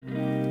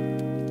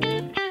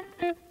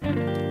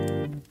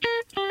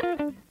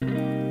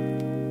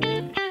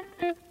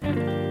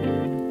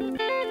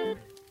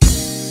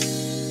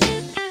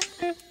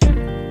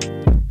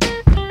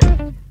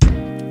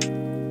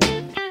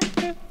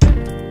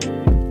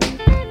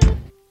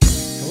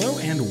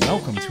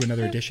to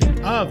another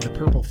edition of the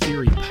Purple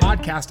Theory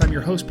podcast. I'm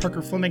your host,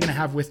 Parker Fleming, and I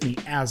have with me,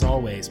 as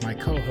always, my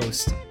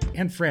co-host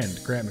and friend,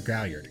 Grant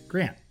McGalliard.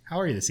 Grant, how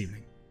are you this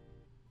evening?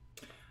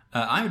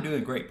 I'm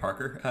doing great,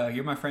 Parker.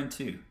 You're my friend,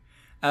 too.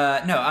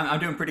 I'm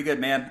doing pretty good,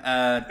 man.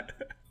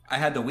 I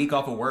had the week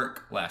off of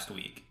work last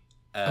week.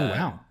 Oh,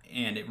 wow.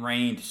 And it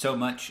rained so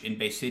much in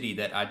Bay City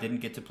that I didn't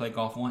get to play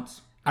golf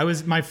once.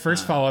 My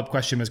first follow-up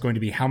question was going to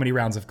be, how many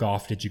rounds of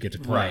golf did you get to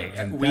play? Right.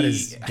 And that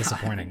is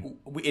disappointing.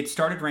 It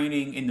started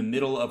raining in the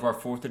middle of our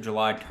 4th of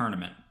July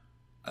tournament.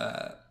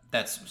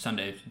 That's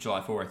Sunday,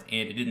 July 4th,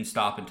 and it didn't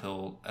stop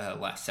until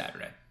last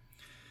Saturday.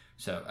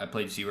 So I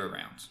played 0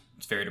 rounds.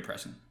 It's very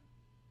depressing.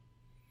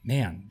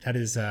 Man, that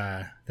is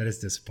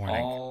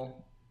disappointing.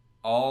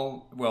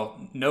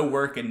 No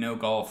work and no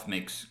golf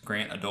makes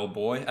Grant a dull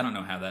boy. I don't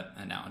know how that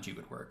analogy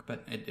would work,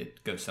 but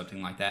it goes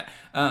something like that.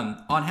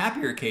 On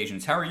happier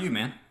occasions, how are you,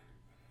 man?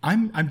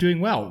 I'm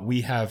doing well.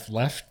 We have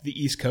left the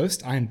East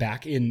Coast. I'm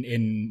back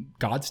in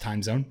God's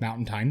time zone,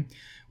 Mountain Time.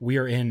 We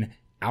are in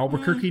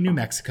Albuquerque, New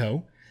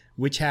Mexico,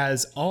 which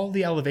has all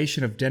the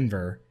elevation of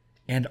Denver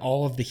and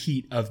all of the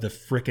heat of the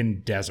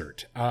frickin'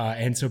 desert.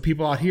 And so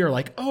people out here are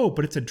like, oh,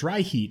 but it's a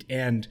dry heat,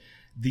 and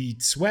the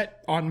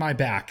sweat on my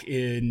back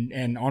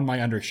and on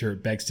my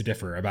undershirt begs to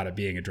differ about it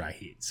being a dry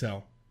heat.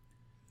 So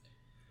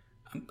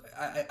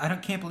I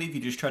can't believe you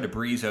just try to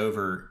breeze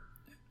over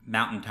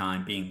Mountain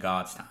Time being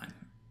God's time.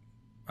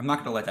 I'm not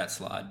going to let that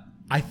slide.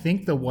 I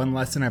think the one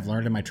lesson I've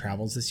learned in my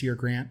travels this year,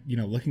 Grant,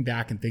 looking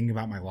back and thinking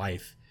about my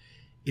life,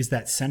 is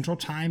that Central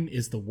Time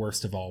is the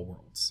worst of all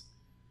worlds.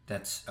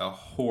 That's a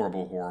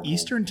horrible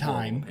Eastern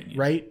Time, opinion.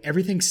 right?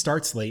 Everything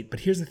starts late, but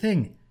here's the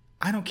thing.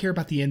 I don't care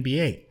about the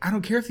NBA. I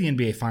don't care if the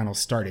NBA finals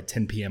start at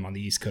 10 p.m. on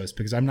the East Coast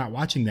because I'm not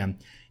watching them.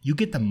 You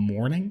get the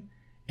morning,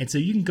 and so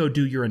you can go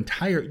do your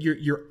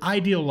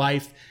ideal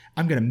life.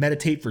 I'm going to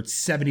meditate for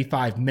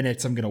 75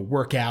 minutes. I'm going to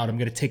work out. I'm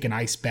going to take an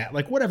ice bath.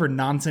 Like whatever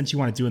nonsense you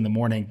want to do in the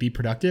morning, be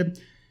productive.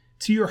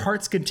 To your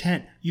heart's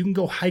content, you can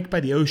go hike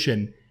by the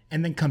ocean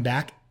and then come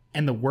back,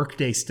 and the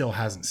workday still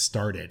hasn't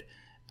started.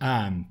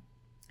 And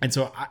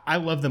so I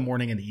love the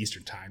morning in the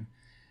Eastern Time.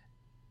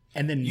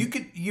 And then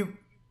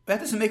that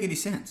doesn't make any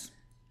sense.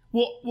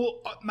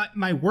 Well,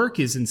 my work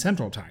is in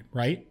Central Time,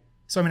 right?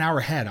 So I'm an hour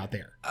ahead out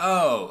there.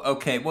 Oh,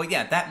 okay. Well,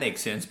 yeah, that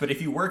makes sense. But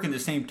if you work in the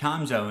same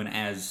time zone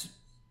as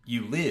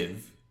you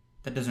live,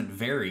 that doesn't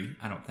vary,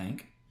 I don't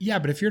think. Yeah,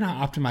 but if you're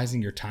not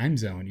optimizing your time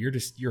zone, you're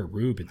a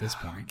rube at this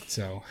point.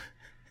 So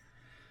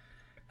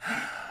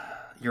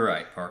you're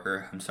right,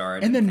 Parker. I'm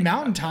sorry. And then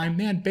Mountain Time,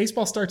 man,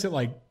 baseball starts at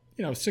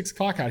 6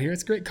 o'clock out here.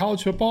 It's great.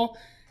 College football,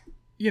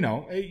 you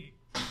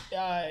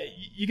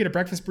get a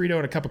breakfast burrito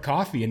and a cup of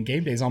coffee, and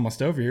game day's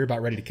almost over. You're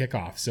about ready to kick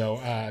off. So,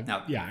 but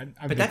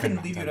that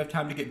didn't leave you enough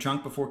time to get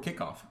drunk before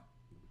kickoff.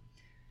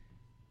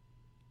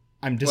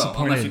 I'm disappointed.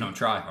 Well, unless you don't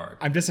try hard.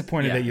 I'm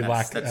disappointed that you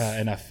lack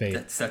enough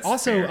faith. That's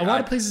also, fair. A lot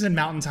of places in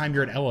Mountain Time,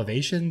 you're at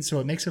elevation, so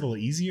it makes it a little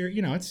easier.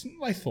 It's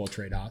life full of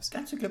trade-offs.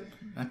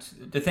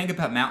 The thing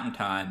about Mountain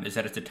Time is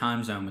that it's a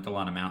time zone with a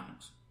lot of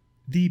mountains.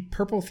 The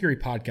Purple Theory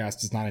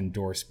podcast does not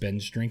endorse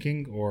binge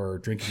drinking or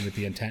drinking with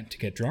the intent to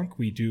get drunk.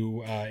 We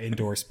do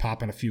endorse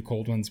popping a few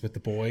cold ones with the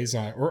boys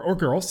or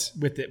girls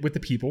with the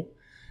people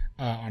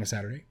on a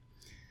Saturday.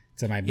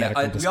 It's my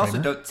medical disclaimer. We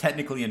also don't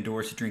technically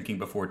endorse drinking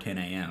before 10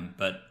 a.m.,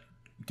 but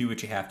do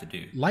what you have to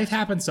do. Life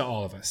happens to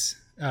all of us,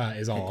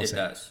 is all I'll say. It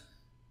does.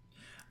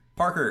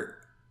 Parker,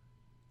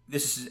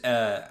 this is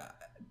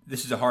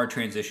a hard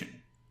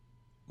transition.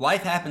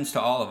 Life happens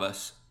to all of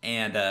us,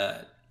 and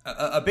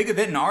a big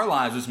event in our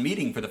lives was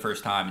meeting for the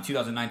first time in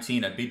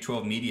 2019 at Big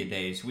 12 Media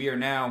Days. We are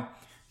now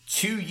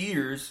 2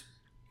 years,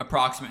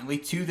 approximately,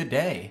 to the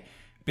day.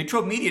 Big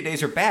 12 Media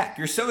Days are back.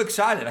 You're so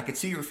excited. I could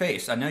see your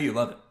face. I know you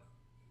love it.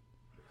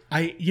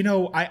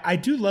 I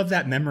do love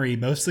that memory,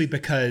 mostly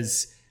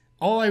because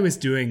all I was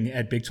doing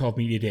at Big 12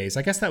 Media Days,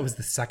 I guess that was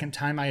the second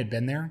time I had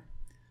been there.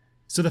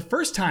 So the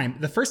first time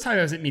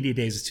I was at Media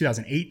Days was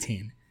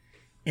 2018,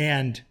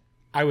 and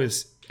I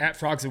was at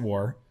Frogs at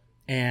War.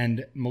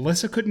 And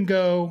Melissa couldn't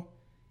go,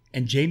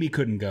 and Jamie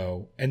couldn't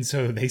go, and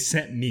so they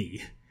sent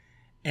me.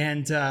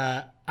 And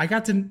I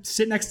got to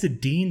sit next to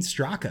Dean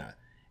Straka.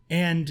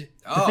 And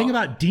the thing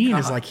about Dean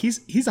is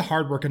he's a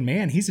hardworking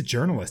man. He's a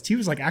journalist. He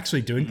was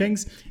actually doing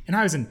things, and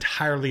I was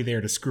entirely there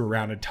to screw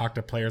around and talk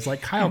to players.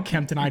 Kyle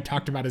Kempt and I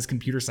talked about his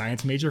computer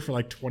science major for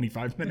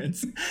 25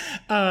 minutes,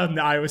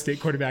 the Iowa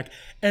State quarterback.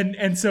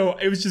 And so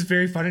it was just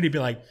very funny to be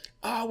like,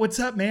 oh, what's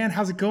up, man?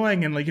 How's it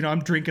going? And I'm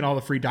drinking all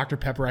the free Dr.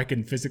 Pepper I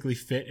can physically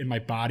fit in my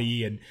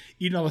body and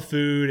eating all the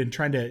food and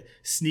trying to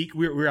sneak.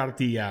 We were out at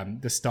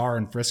the Star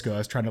in Frisco. I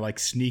was trying to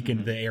sneak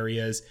into the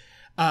areas.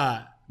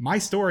 My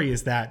story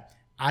is that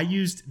I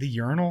used the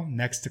urinal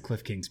next to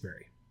Cliff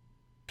Kingsbury.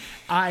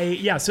 So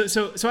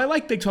I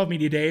like Big 12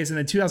 Media Days, and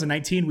then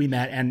 2019 we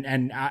met,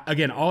 and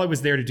again, all I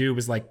was there to do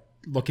was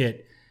look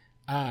at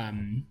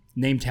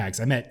name tags.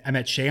 I met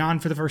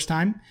Shayon for the first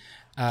time.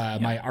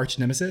 my arch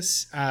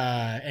nemesis,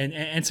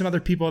 and some other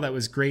people. That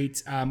was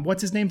great.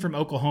 What's his name from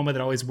Oklahoma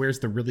that always wears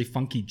the really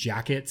funky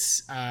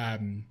jackets?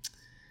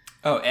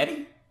 Oh,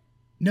 Eddie?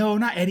 No,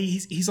 not Eddie.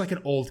 He's like an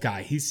old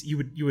guy.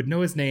 You would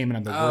know his name, and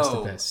I'm the worst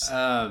at this.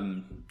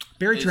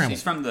 Barry Trammell.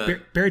 He's from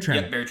the Barry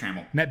Trammell. Yep, Barry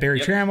Trammell. Met Barry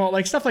Trammell,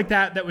 like stuff like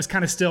that. That was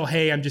kind of still,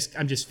 hey, I'm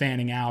just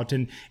fanning out,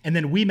 and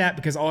then we met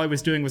because all I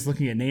was doing was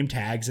looking at name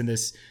tags, and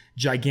this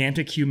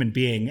gigantic human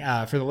being.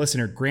 For the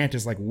listener, Grant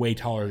is like way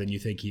taller than you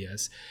think he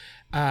is,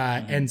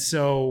 and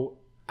so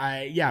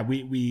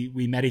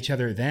we met each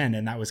other then,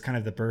 and that was kind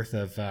of the birth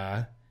of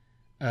a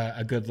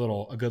good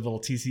little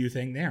TCU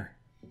thing there.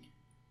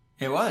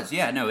 It was,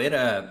 yeah. No,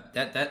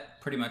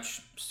 that pretty much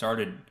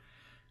started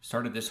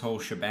this whole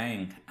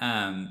shebang.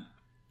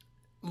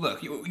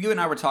 Look, you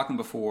and I were talking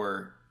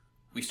before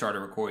we started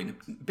recording.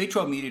 The Big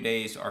 12 Media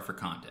Days are for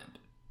content,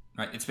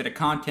 right? It's been a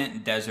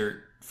content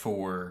desert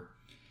for,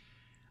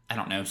 I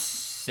don't know,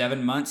 6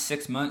 months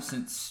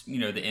since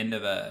the end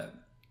of the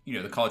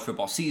college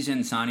football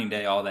season, signing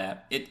day, all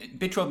that.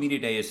 Big 12 Media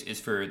Day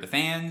is for the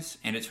fans,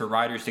 and it's for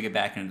writers to get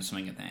back into the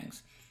swing of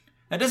things.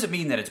 That doesn't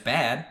mean that it's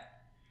bad.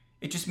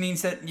 It just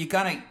means that you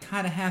gotta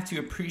kind of have to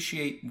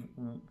appreciate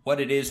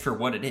what it is for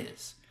what it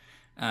is.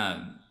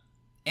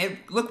 And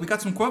look, we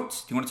got some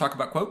quotes. Do you want to talk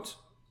about quotes?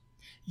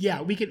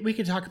 Yeah, we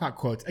could talk about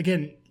quotes.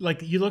 Again,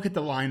 like you look at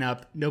the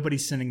lineup,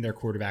 nobody's sending their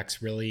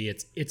quarterbacks really.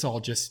 It's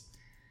all just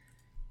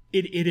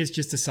it is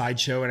just a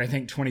sideshow, and I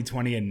think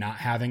 2020 and not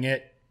having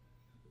it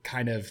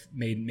kind of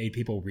made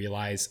people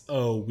realize,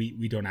 oh,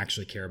 we don't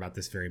actually care about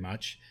this very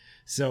much.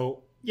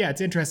 So yeah,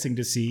 it's interesting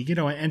to see,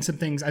 and some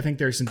things, I think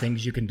there's some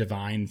things you can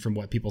divine from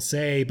what people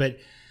say, but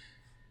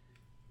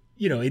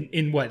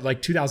in what,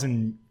 like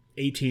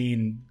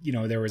 2018,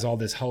 there was all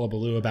this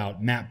hullabaloo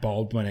about Matt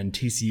Baldwin and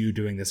TCU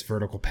doing this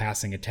vertical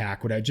passing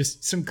attack,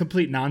 just some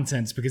complete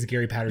nonsense because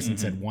Gary Patterson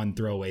said one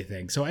throwaway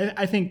thing. So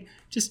I think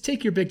just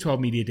take your Big 12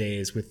 Media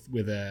Days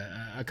with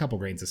a couple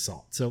grains of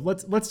salt. So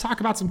let's talk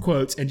about some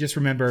quotes and just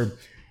remember,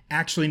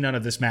 actually none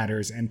of this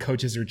matters, and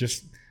coaches are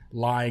just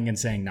lying and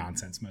saying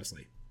nonsense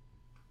mostly.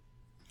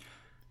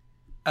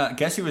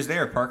 Guess who was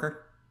there,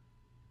 Parker?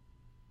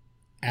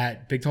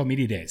 At Big 12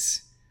 Media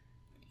Days.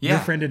 Yeah.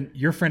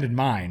 Your friend and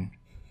mine,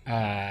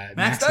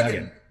 Max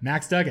Duggan.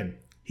 Max Duggan.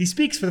 He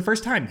speaks for the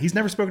first time. He's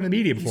never spoken to the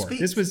media before.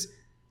 This was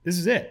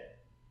it.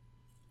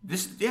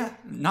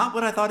 Not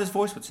what I thought his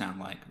voice would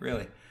sound like,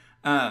 really.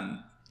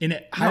 In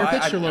it higher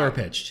pitched or lower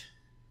pitched?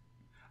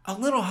 A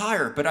little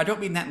higher, but I don't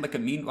mean that like a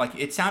mean. Like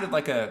it sounded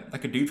like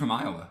a dude from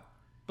Iowa,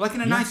 but like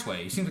in a nice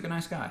way. He seems like a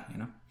nice guy,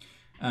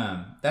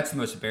 That's the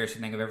most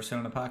embarrassing thing I've ever said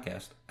on a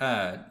podcast.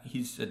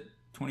 He's a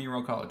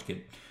 20-year-old college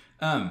kid.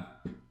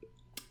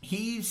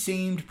 He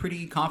seemed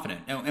pretty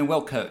confident and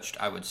well coached,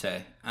 I would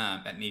say,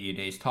 at Media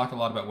Days. Talked a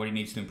lot about what he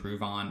needs to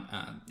improve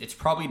on. It's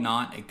probably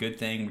not a good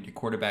thing when your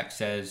quarterback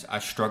says, I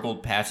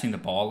struggled passing the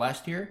ball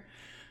last year.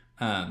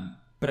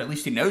 But at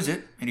least he knows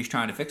it, and he's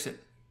trying to fix it.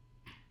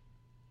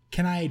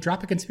 Can I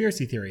drop a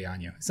conspiracy theory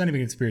on you? It's not even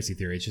a conspiracy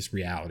theory. It's just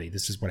reality.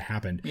 This is what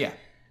happened. Yeah.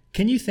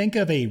 Can you think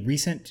of a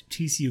recent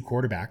TCU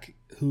quarterback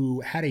who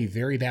had a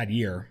very bad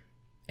year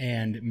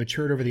and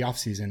matured over the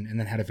offseason and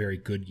then had a very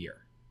good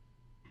year?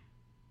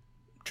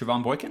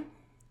 Trevon Boykin?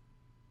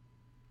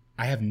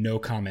 I have no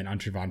comment on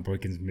Trevon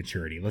Boykin's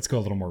maturity. Let's go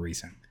a little more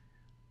recent.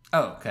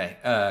 Oh, okay.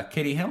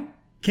 Kenny Hill?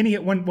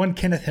 One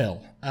Kenneth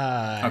Hill.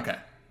 Okay.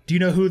 Do you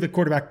know who the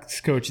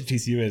quarterback's coach at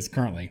TCU is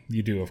currently?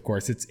 You do, of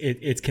course.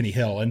 It's Kenny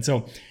Hill. And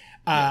so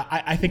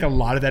I think a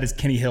lot of that is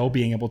Kenny Hill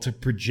being able to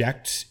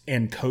project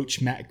and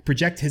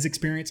project his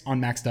experience on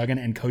Max Duggan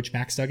and coach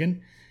Max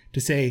Duggan to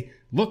say,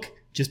 look,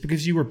 just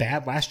because you were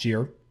bad last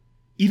year,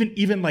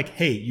 even like,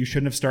 hey, you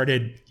shouldn't have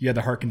started, you had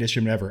the heart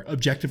condition, whatever.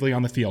 Objectively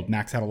on the field,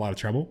 Max had a lot of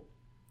trouble.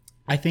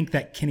 I think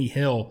that Kenny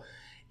Hill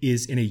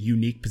is in a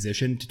unique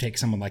position to take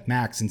someone like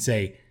Max and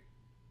say,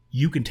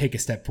 you can take a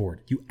step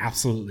forward. You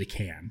absolutely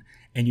can.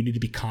 And you need to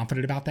be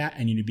confident about that,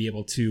 and you need to be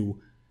able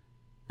to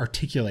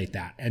articulate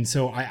that. And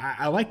so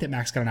I like that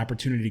Max got an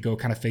opportunity to go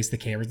kind of face the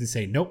cameras and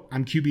say, nope,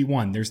 I'm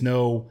QB1. There's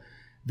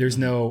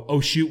no,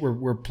 oh shoot,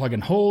 we're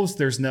plugging holes.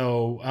 There's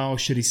no, oh,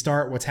 should he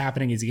start? What's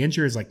happening? Is he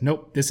injured? It's like,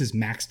 nope, this is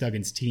Max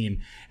Duggan's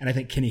team. And I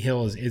think Kenny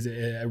Hill is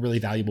a really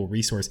valuable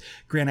resource.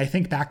 Grant, I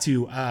think back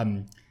to,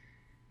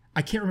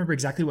 I can't remember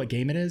exactly what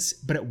game it is,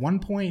 but at one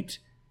point,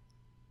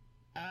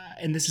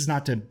 and this is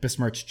not to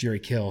besmirch Jerry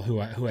Kill,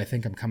 who I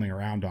think I'm coming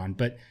around on,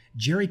 but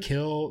Jerry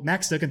Kill,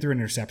 Max Duggan threw an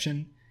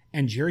interception,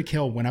 and Jerry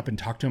Kill went up and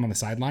talked to him on the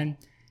sideline,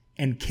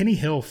 and Kenny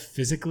Hill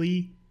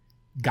physically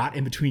got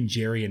in between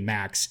Jerry and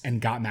Max and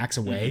got Max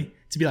away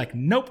to be like,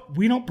 nope,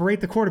 we don't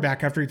berate the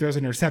quarterback after he throws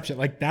an interception.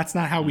 Like that's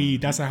not how we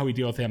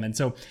deal with him. And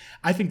so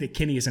I think that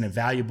Kenny is an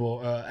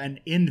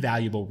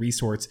invaluable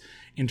resource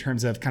in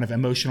terms of kind of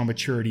emotional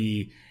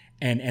maturity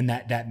and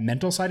that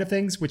mental side of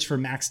things, which for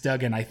Max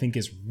Duggan, I think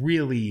is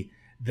really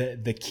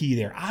the key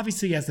there.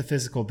 Obviously he has the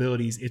physical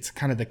abilities. It's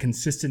kind of the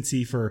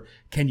consistency for,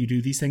 can you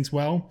do these things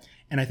well?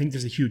 And I think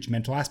there's a huge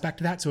mental aspect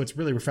to that. So it's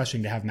really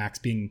refreshing to have Max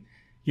being,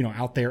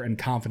 out there and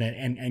confident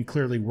and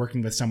clearly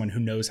working with someone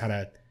who knows how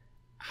to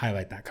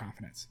highlight that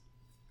confidence.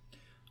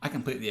 I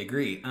completely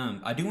agree.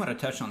 I do want to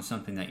touch on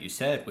something that you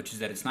said, which is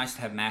that it's nice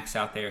to have Max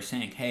out there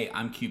saying, hey,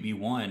 I'm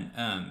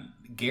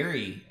QB1.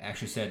 Gary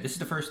actually said, this is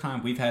the first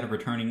time we've had a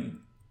returning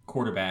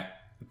quarterback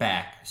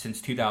back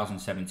since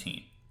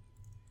 2017,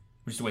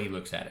 which is the way he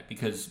looks at it.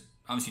 Because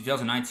obviously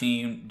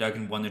 2019,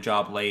 Duggan won the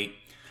job late.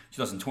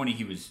 2020,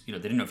 he was, they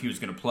didn't know if he was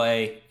going to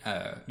play.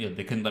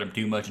 They couldn't let him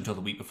do much until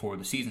the week before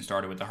the season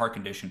started with the heart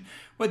condition.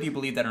 Whether you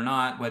believe that or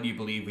not, whether you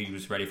believe he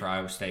was ready for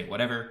Iowa State,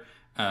 whatever.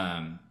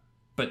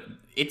 But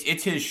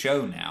it's his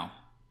show now.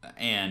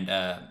 And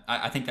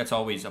I think that's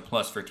always a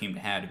plus for a team to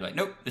have, to be like,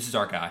 nope, this is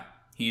our guy.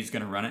 He's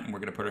going to run it, and we're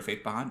going to put our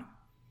faith behind him.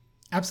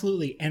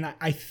 Absolutely. And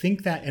I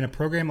think that in a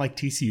program like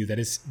TCU that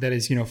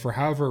is, for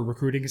however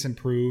recruiting is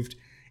improved,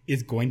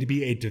 is going to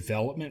be a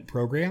development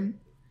program.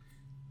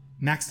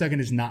 Max Duggan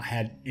has not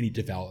had any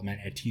development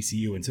at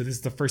TCU. And so this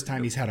is the first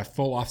time he's had a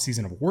full off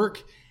season of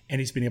work,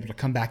 and he's been able to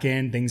come back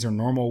in. Things are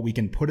normal. We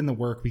can put in the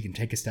work. We can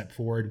take a step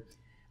forward.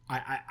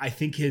 I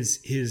think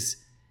his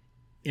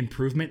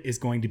improvement is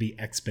going to be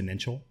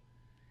exponential.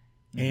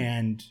 Mm-hmm.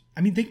 And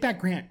I mean, think back,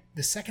 Grant,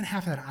 the second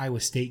half of that Iowa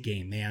State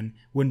game, man,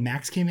 when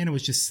Max came in and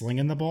was just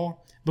slinging the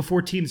ball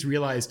before teams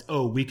realized,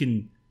 oh, we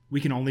can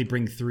only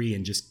bring 3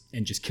 and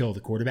just kill the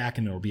quarterback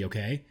and it'll be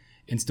okay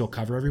and still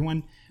cover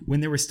everyone.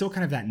 When there was still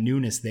kind of that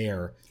newness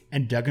there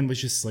and Duggan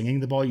was just slinging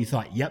the ball, you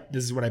thought, yep,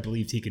 this is what I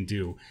believed he can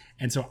do.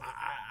 And so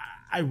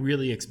I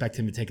really expect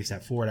him to take a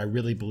step forward. I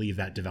really believe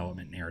that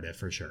development narrative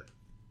for sure.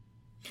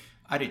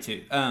 I do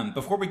too.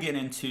 Before we get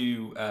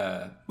into,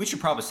 we should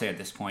probably say at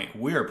this point,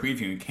 we are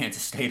previewing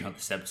Kansas State on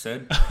this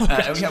episode. We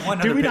have one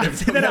other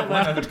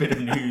bit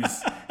of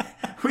news.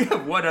 We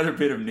have one other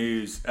bit of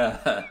news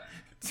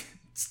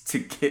to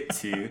get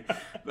to.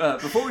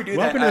 Before we do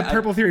Welcome to the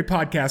Purple Theory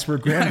podcast, where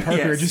Grant and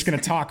Parker are just going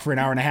to talk for an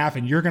hour and a half,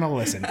 and you're going to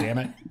listen, damn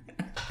it.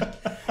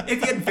 If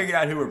you hadn't figured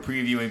out who we're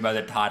previewing by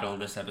the title of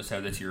this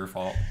episode, that's your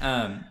fault.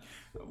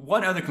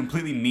 One other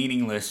completely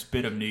meaningless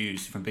bit of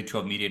news from Big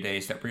 12 Media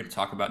Days that we're going to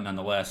talk about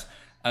nonetheless.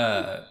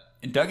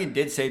 Duggan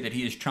did say that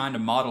he is trying to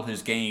model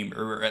his game,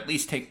 or at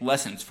least take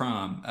lessons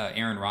from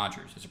Aaron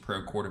Rodgers as a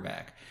pro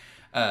quarterback.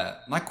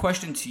 My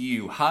question to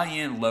you, high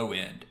end, low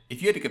end.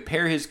 If you had to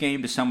compare his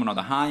game to someone on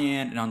the high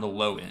end and on the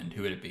low end,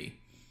 who would it be?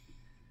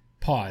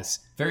 Pause.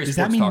 Does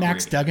that mean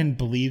Max Duggan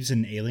believes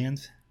in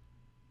aliens?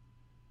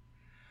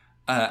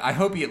 I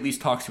hope he at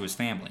least talks to his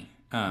family.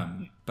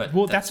 But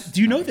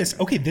do you know this?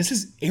 Okay, this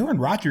is Aaron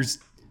Rodgers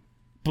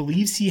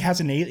believes he has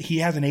an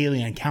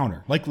alien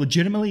encounter. Like,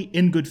 legitimately,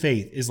 in good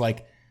faith, is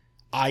like,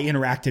 I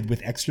interacted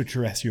with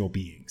extraterrestrial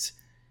beings.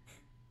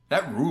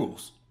 That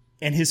rules.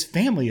 And his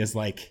family is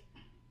like,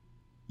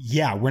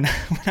 yeah, we're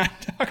not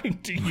talking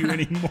to you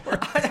anymore.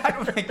 I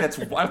don't think that's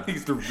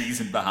the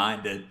reason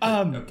behind it.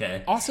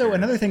 Okay. Also, sure.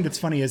 Another thing that's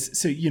funny is,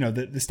 so,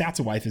 the Stats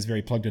of Wife is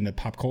very plugged into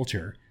pop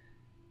culture.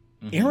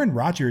 Mm-hmm. Aaron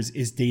Rodgers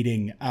is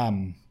dating,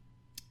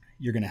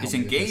 you're going to help me.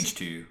 He's engaged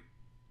to.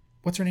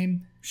 What's her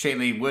name?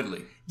 Shailene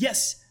Woodley.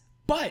 Yes,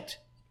 but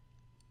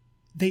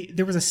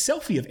there was a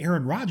selfie of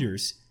Aaron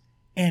Rodgers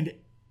and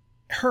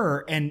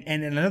her and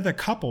another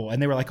couple,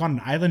 and they were like on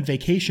an island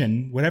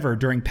vacation, whatever,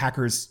 during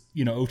Packers,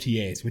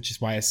 OTAs, which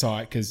is why I saw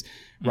it, because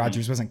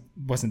Rodgers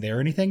wasn't there or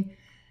anything.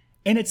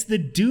 And it's the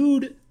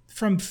dude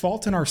from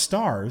Fault in Our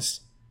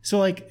Stars. So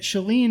like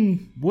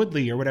Shailene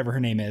Woodley or whatever her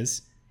name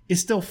is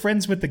still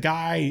friends with the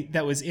guy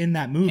that was in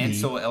that movie.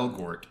 Ansel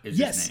Elgort is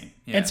his name.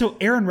 Yeah. And so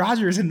Aaron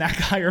Rodgers and that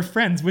guy are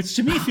friends, which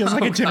to me feels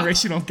like a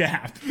generational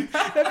gap.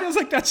 That feels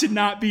like that should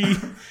not be.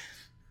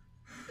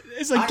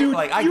 It's like, dude,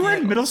 you were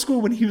in middle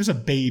school when he was a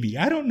baby.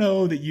 I don't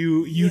know that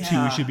you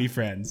two should be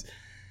friends.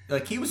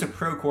 Like, he was a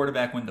pro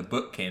quarterback when the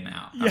book came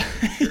out. Yeah,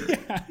 sure.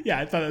 yeah,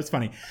 I thought that was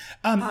funny.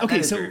 Okay, that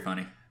is so very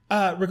funny.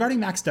 Regarding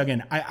Max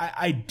Duggan,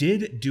 I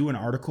did do an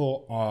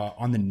article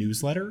on the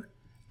newsletter,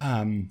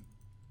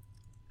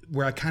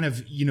 where I kind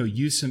of,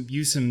 use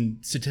some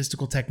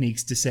statistical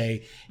techniques to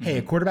say, hey,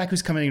 a quarterback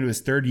who's coming into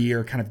his third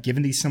year, kind of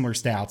given these similar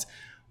stats,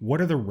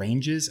 what are the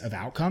ranges of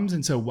outcomes?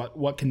 And so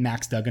what can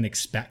Max Duggan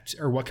expect,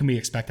 or what can we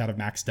expect out of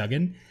Max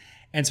Duggan?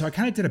 And so I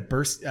kind of did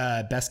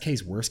a best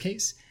case, worst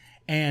case,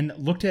 and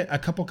looked at a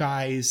couple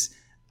guys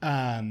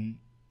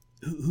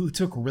who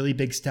took really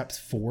big steps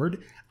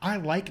forward. I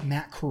like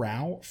Matt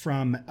Corral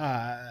from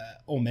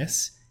Ole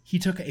Miss. He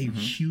took a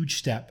huge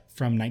step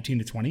from 19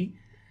 to 20.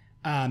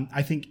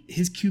 I think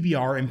his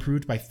QBR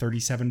improved by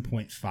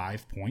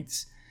 37.5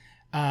 points.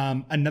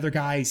 Another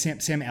guy, Sam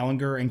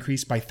Ehlinger,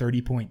 increased by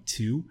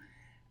 30.2.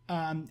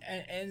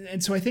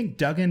 And so I think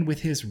Duggan,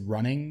 with his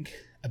running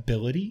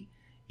ability,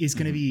 is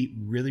going to be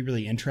really,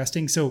 really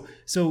interesting. So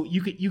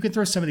you can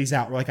throw some of these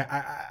out. Like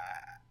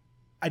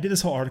I did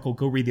this whole article.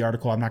 Go read the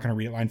article. I'm not going to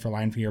read it line for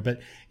line for here,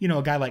 but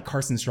a guy like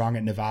Carson Strong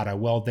at Nevada,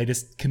 well, they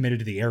just committed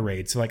to the air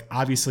raid. So like,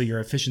 obviously your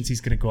efficiency is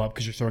going to go up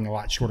because you're throwing a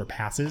lot shorter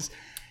passes.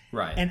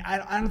 Right. And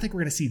I don't think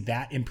we're going to see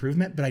that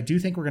improvement, but I do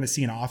think we're going to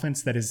see an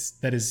offense that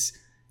is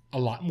a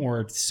lot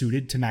more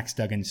suited to Max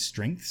Duggan's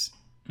strengths.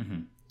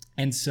 Mm-hmm.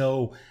 And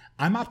so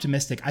I'm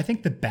optimistic. I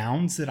think the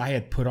bounds that I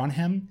had put on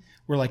him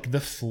were like,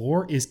 the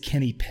floor is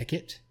Kenny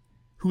Pickett,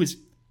 who is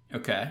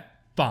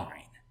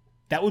fine.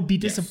 That would be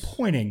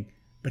disappointing,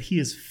 but he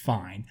is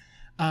fine.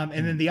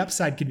 And then the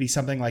upside could be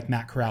something like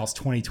Matt Corral's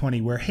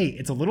 2020, where, hey,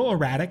 it's a little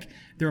erratic.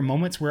 There are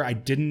moments where I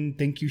didn't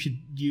think you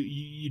should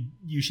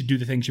do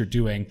the things you're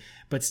doing,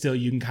 but still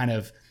you can kind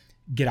of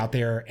get out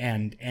there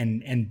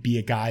and be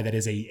a guy that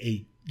is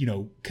a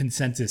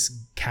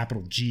consensus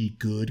capital G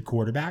good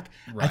quarterback.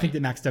 Right. I think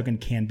that Max Duggan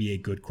can be a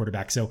good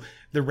quarterback. So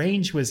the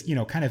range was,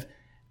 kind of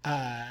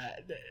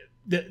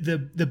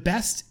the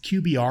best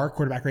QBR,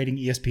 quarterback rating,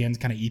 ESPN's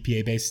kind of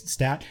EPA based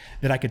stat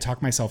that I could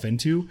talk myself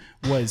into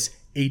was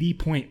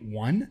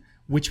 80.1,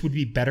 which would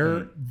be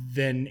better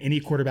than any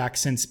quarterback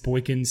since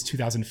Boykins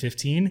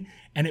 2015.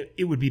 And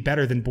it would be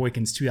better than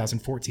Boykins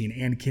 2014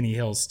 and Kenny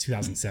Hill's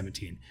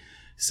 2017.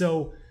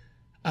 So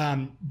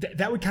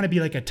that would kind of be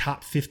like a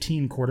top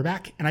 15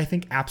 quarterback. And I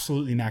think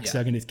absolutely Max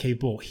Duggan is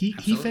capable. He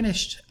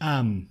finished,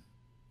 I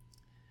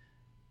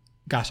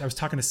was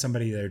talking to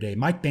somebody the other day,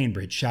 Mike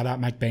Bainbridge, shout out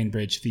Mike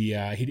Bainbridge.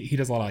 He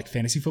does a lot of like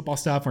fantasy football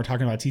stuff. We're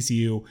talking about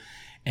TCU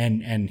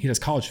and he does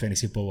college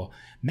fantasy football.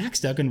 Max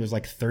Duggan was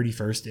like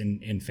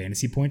 31st in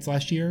fantasy points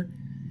last year.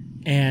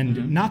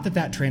 And not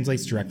that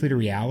translates directly to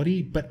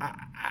reality, but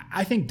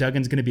I think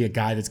Duggan's going to be a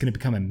guy that's going to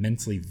become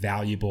immensely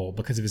valuable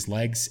because of his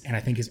legs. And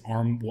I think his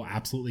arm will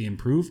absolutely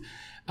improve.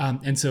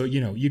 And so,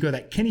 you go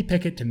that Kenny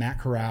Pickett to Matt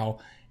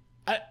Corral.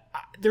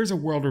 There's a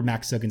world where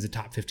Max Duggan's a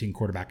top 15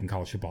 quarterback in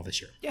college football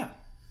this year. Yeah.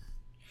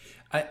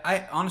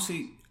 I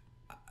honestly,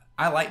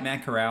 I like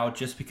Matt Corral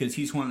just because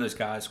he's one of those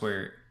guys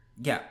where,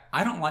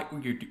 I don't like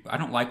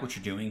what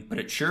you're doing, but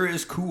it sure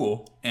is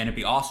cool. And it'd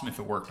be awesome if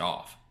it worked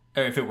out.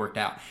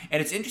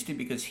 And it's interesting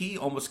because he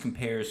almost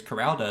compares,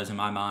 Corral does in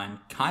my mind,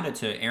 kind of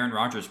to Aaron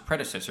Rodgers'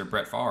 predecessor,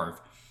 Brett Favre,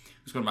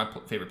 who's one of my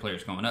favorite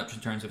players going up, just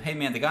in terms of, hey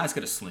man, the guy's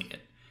going to sling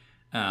it.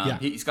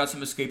 He's got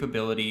some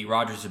escapability.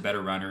 Rodgers is a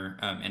better runner,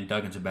 and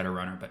Duggan's a better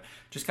runner. But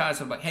just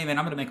guys are like, hey man,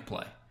 I'm going to make a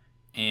play.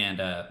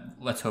 And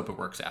let's hope it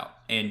works out.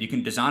 And you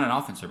can design an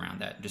offense around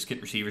that. Just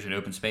get receivers in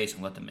open space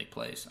and let them make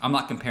plays. I'm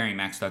not comparing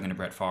Max Duggan to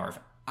Brett Favre.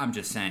 I'm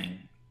just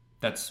saying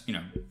that's,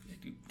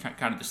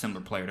 kind of the similar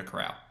player to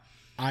Corral.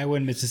 Iowa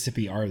and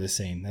Mississippi are the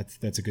same.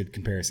 That's a good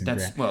comparison.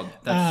 That's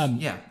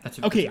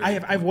okay. I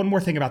have one more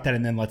thing about that,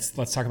 and then let's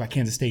talk about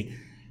Kansas State.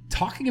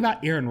 Talking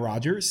about Aaron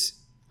Rodgers,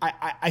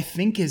 I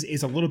think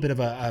is a little bit of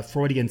a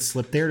Freudian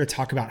slip there to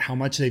talk about how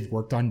much they've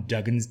worked on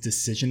Duggan's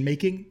decision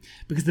making,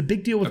 because the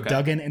big deal with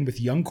Duggan and with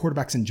young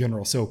quarterbacks in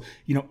general. So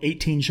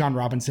 18 Sean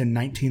Robinson,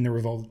 19 the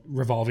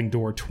revolving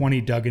door,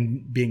 20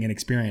 Duggan being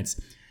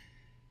inexperienced.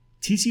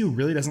 TCU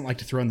really doesn't like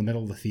to throw in the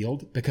middle of the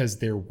field because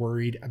they're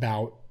worried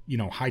about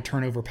high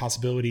turnover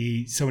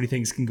possibility. So many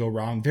things can go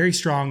wrong. Very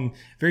strong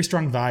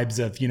vibes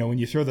of, when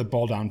you throw the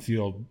ball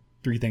downfield,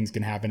 3 things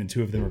can happen and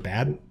 2 of them are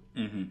bad.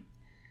 Mm-hmm.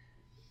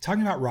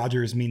 Talking about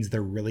Rodgers means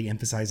they're really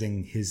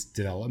emphasizing his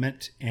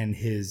development and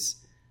his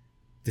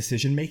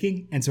decision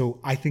making. And so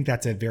I think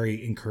that's a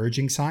very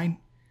encouraging sign.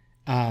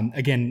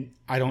 Again,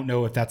 I don't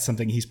know if that's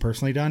something he's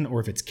personally done or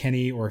if it's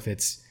Kenny or if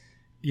it's,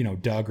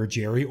 Doug or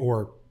Jerry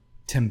or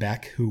Tim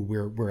Beck, who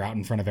we're out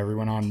in front of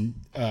everyone on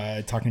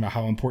talking about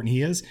how important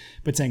he is,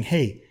 but saying,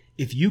 hey,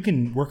 if you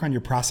can work on your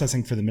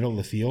processing for the middle of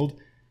the field,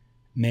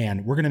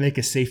 man, we're going to make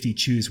a safety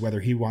choose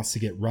whether he wants to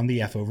get run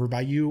the F over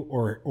by you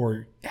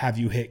or have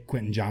you hit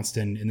Quentin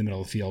Johnston in the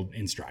middle of the field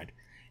in stride.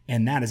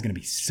 And that is going to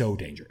be so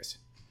dangerous.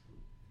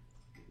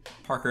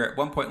 Parker, at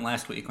one point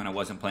last week when I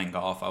wasn't playing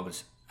golf, I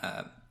was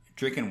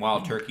drinking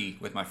wild turkey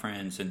with my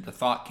friends, and the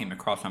thought came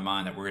across my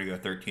mind that we're going to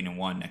go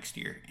 13-1 next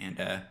year.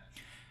 And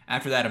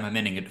after that, I'm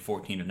amending it to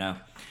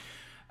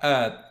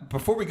 14-0.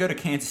 Before we go to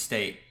Kansas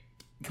State,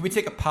 can we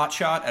take a pot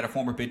shot at a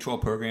former Big 12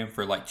 program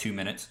for like 2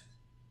 minutes?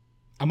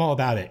 I'm all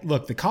about it.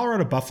 Look, the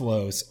Colorado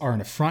Buffaloes are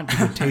an affront to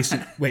good taste.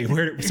 Wait,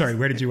 where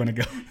did you want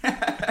to go?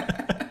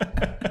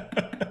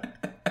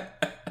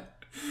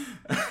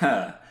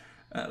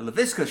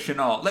 Laviska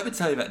Shenault. Let me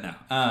tell you about now.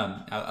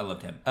 I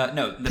loved him.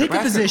 No, the pick Nebraska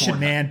a position,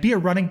 man. Be a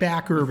running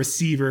back or a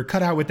receiver.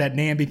 Cut out with that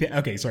namby.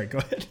 Okay, sorry. Go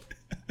ahead.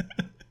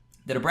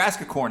 The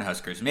Nebraska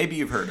Cornhuskers. Maybe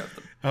you've heard of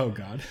them. Oh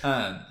God.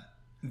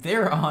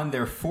 They're on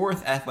their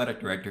 4th athletic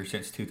director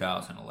since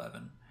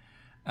 2011.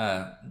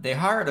 They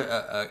hired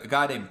a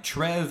guy named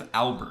Trev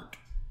Albert,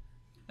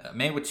 a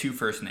man with 2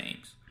 first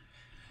names,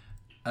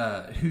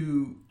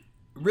 who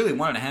really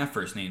 1 and a half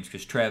first names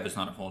because Trev is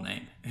not a full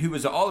name, who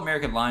was an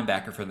All-American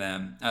linebacker for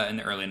them in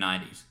the early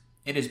 90s.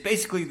 It is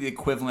basically the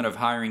equivalent of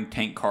hiring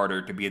Tank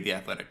Carter to be the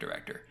athletic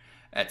director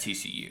at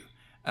TCU.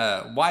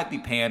 Widely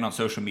panned on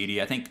social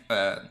media. I think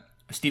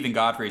Stephen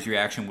Godfrey's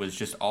reaction was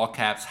just all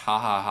caps ha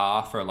ha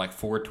ha for like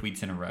 4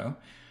 tweets in a row.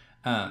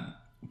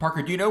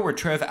 Parker, do you know where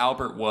Trev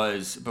Albert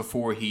was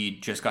before he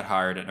just got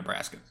hired at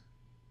Nebraska?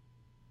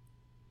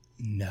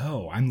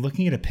 No, I'm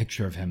looking at a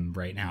picture of him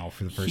right now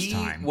for the first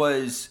time.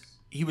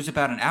 He was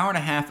about an hour and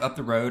a half up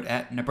the road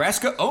at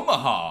Nebraska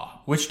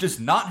Omaha, which does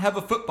not have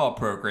a football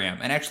program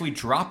and actually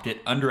dropped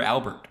it under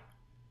Albert.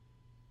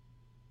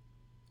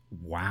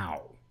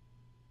 Wow.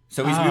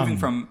 So he's moving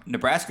from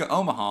Nebraska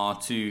Omaha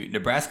to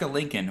Nebraska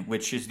Lincoln,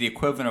 which is the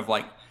equivalent of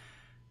like,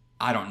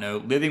 I don't know,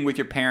 living with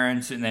your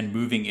parents and then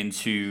moving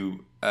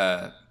into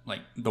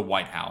like the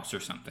White House or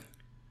something.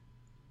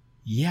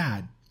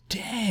 Yeah,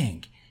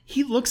 dang.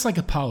 he looks like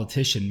a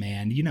politician,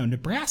 man. You know,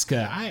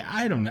 Nebraska,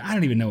 I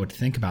don't even know what to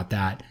think about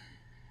that.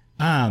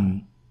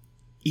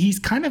 He's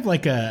kind of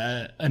like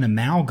an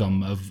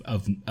amalgam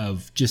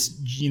of just,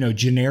 you know,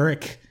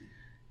 generic.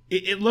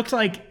 It looks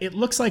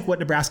like what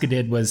Nebraska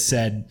did was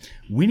said,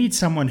 we need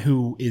someone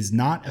who is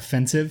not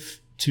offensive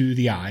to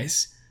the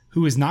eyes,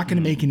 who is not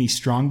going to make any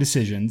strong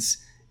decisions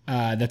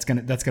that's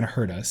gonna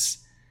hurt us,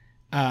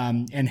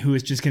 and who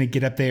is just going to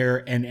get up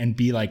there and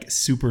be like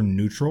super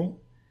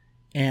neutral,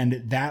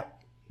 and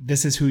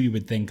this is who you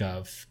would think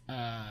of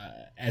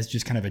as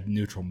just kind of a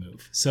neutral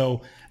move.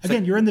 So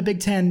again, you're in the Big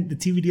Ten, the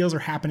TV deals are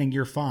happening,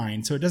 you're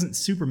fine, so it doesn't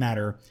super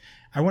matter.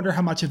 I wonder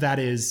how much of that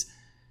is.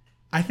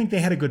 I think they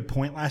had a good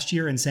point last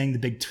year in saying the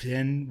Big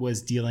Ten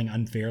was dealing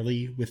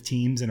unfairly with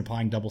teams and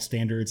applying double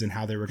standards and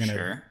how they were going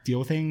to deal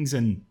with things,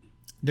 and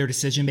their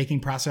decision-making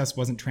process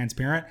wasn't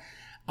transparent.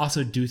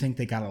 Also do think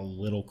they got a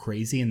little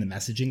crazy and the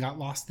messaging got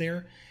lost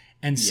there.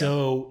 And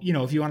so, you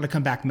know, if you want to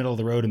come back middle of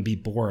the road and be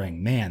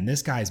boring, man,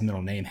 this guy's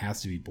middle name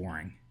has to be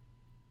boring.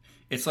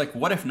 It's like,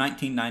 what if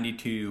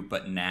 1992,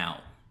 but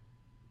now?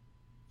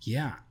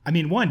 Yeah. I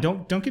mean,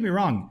 don't get me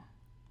wrong.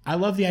 I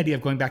love the idea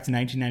of going back to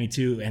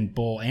 1992 and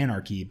bowl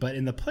anarchy, but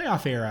in the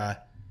playoff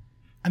era,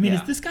 I mean,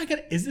 is this guy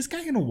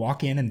going to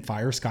walk in and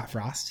fire Scott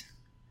Frost?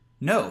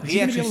 No,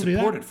 he actually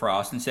supported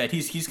Frost and said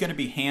he's going to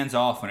be hands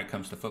off when it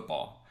comes to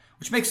football,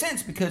 which makes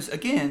sense because,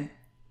 again,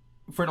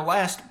 for the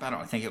last,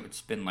 I think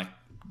it's been like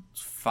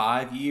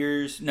 10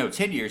 years,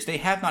 they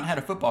have not had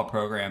a football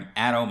program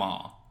at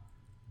Omaha.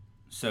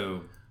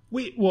 So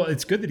well,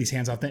 it's good that he's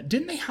hands off.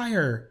 Didn't they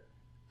hire?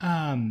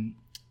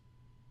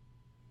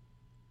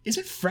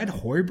 Isn't Fred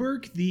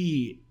Hoiberg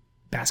the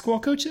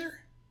basketball coach there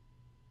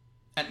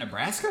at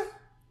Nebraska?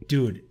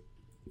 Dude,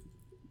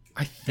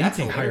 I think that's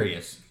they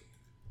hilarious.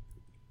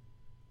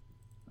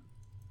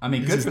 I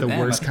mean, this is the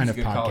worst kind of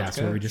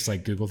podcast where we just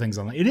like Google things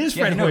online. It is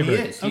Fred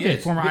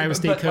Hoiberg. Former Iowa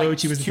State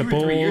coach. He was at the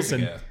Bulls,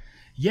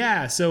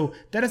 and so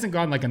that hasn't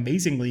gone like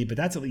amazingly, but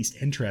that's at least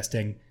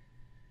interesting.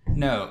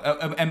 No,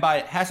 and by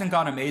it hasn't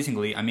gone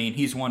amazingly, I mean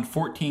he's won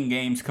 14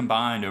 games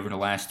combined over the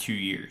last 2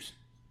 years.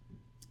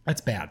 That's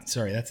bad.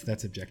 Sorry,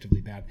 that's objectively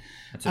bad.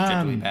 That's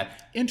objectively bad.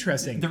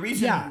 Interesting. The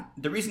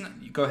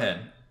reason. Go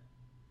ahead.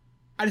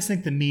 I just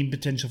think the meme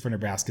potential for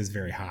Nebraska is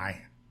very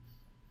high.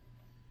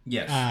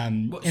 Yes.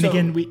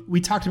 Again, we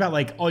talked about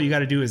like all you got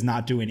to do is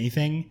not do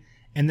anything,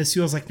 and this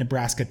feels like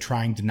Nebraska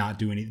trying to not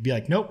do anything. Be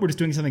like, nope, we're just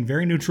doing something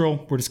very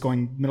neutral. We're just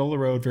going middle of the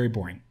road, very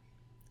boring.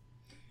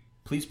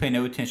 Please pay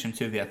no attention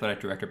to the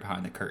athletic director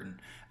behind the curtain.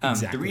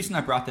 Exactly. The reason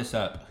I brought this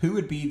up: who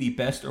would be the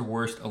best or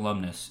worst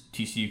alumnus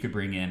TCU could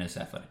bring in as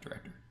athletic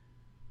director?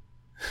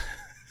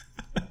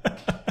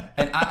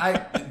 And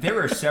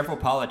there are several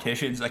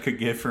politicians I could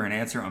give for an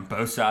answer on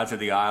both sides of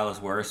the aisle as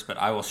worse, but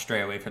I will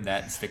stray away from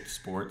that and stick to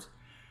sports.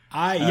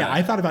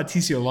 I thought about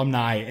TCU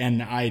alumni,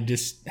 and I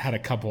just had a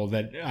couple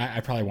that I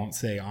probably won't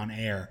say on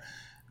air.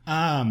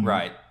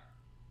 Right.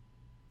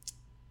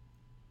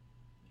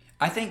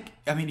 I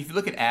mean, if you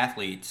look at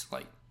athletes,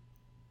 like,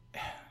 I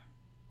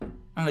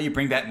don't know, you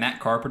bring back Matt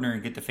Carpenter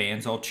and get the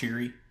fans all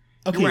cheery.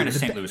 Okay, you're wearing a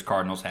St. Louis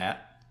Cardinals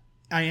hat.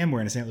 I am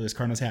wearing a St. Louis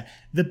Cardinals hat.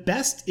 The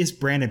best is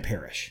Brandon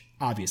Parrish,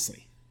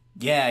 obviously.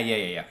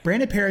 Yeah.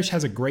 Brandon Parrish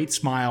has a great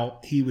smile.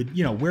 He would,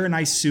 wear a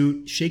nice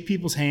suit, shake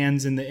people's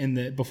hands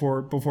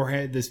before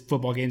this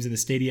football games in the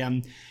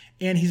stadium,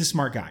 and he's a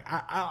smart guy.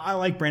 I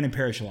like Brandon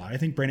Parrish a lot. I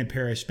think Brandon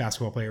Parrish,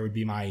 basketball player, would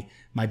be my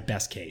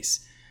best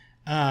case.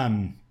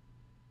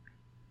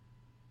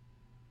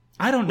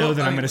 I don't know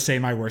that I'm going to say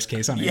my worst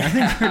case on it. I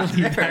think we're going to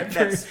leave that.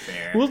 That's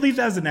fair. We'll leave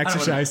that as an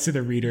exercise to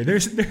the reader.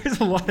 There's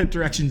a lot of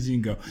directions you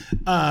can go.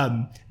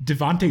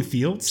 Devontae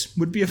Fields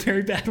would be a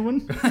very bad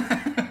one.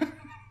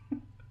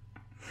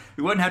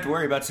 We wouldn't have to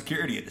worry about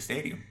security at the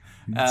stadium.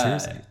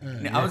 Seriously.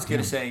 I was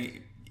going to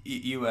say,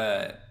 you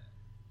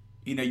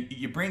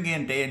bring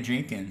in Dan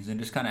Jenkins and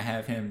just kind of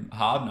have him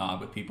hobnob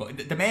with people.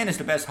 The man is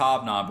the best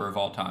hobnobber of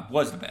all time.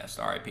 Was the best,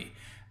 R.I.P.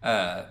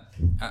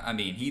 I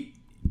mean,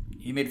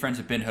 he made friends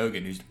with Ben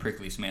Hogan, who's the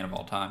prickliest man of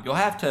all time. You'll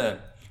have to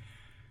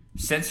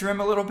censor him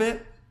a little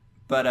bit,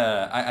 but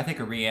I think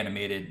a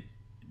reanimated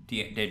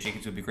Dan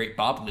Jenkins would be great.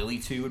 Bob Lilly,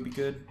 too, would be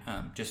good,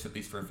 just at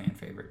least for a fan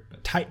favorite.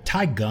 But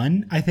Ty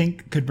Gunn, I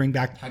think, could bring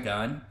back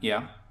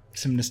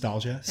some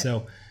nostalgia.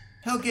 So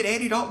hell, get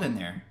Andy Dalton in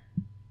there.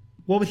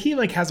 Well, but he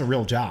has a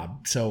real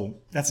job, so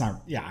that's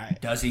not. Yeah.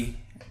 Does he?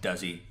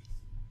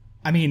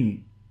 I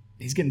mean,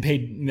 he's getting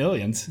paid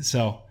millions,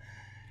 so.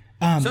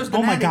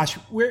 Oh my gosh,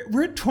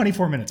 we're at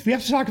 24 minutes. We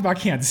have to talk about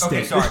Kansas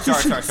State.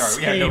 Okay,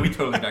 sorry. Yeah, no, we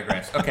totally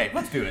digress. Okay,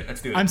 let's do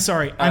it. I'm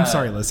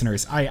sorry,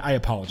 listeners. I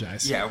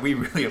apologize. Yeah, we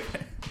really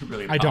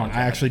apologize.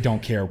 I actually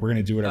don't care. We're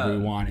gonna do whatever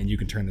we want, and you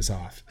can turn this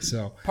off.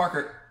 So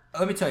Parker,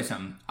 let me tell you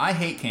something. I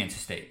hate Kansas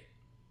State.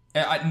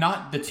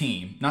 Not the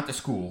team, not the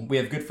school. We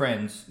have good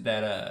friends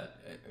that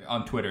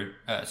on Twitter.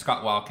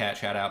 Scott Wildcat,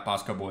 shout out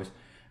Bosco Boys.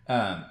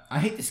 I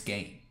hate this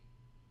game.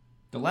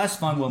 The last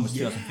fun one was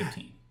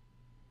 2015.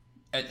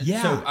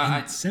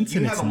 Since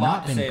you have a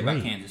lot to say great.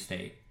 about Kansas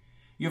State.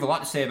 You have a lot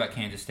to say about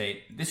Kansas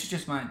State. This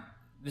is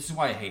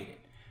why I hate it.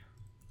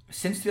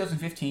 Since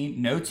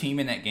 2015, no team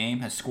in that game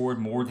has scored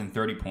more than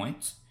 30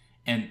 points,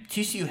 and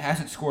TCU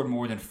hasn't scored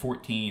more than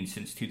 14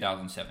 since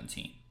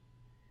 2017.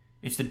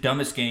 It's the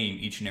dumbest game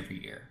each and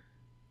every year.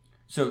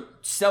 So,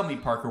 tell me,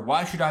 Parker,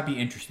 why should I be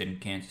interested in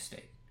Kansas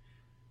State?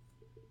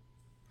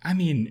 I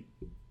mean,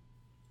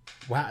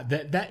 wow,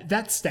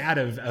 that stat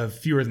of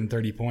fewer than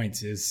 30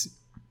 points is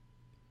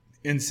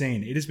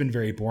insane. It has been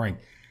very boring.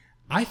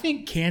 I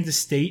think Kansas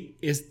State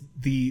is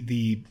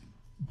the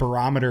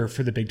barometer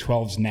for the Big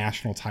 12's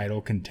national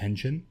title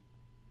contention.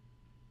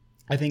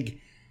 I think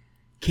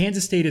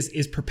Kansas State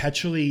is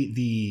perpetually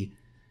the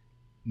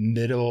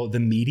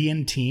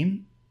median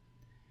team.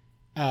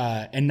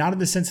 And not in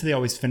the sense that they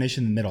always finish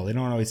in the middle. They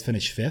don't always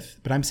finish fifth.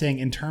 But I'm saying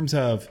in terms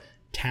of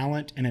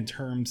talent and in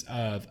terms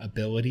of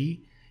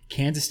ability,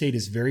 Kansas State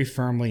is very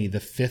firmly the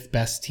fifth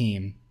best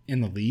team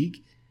in the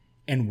league.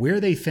 And where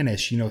they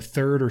finish,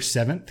 third or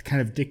seventh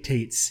kind of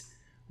dictates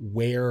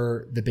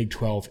where the Big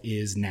 12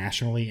 is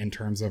nationally in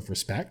terms of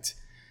respect.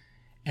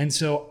 And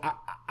so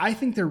I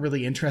think they're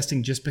really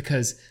interesting just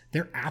because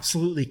they're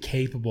absolutely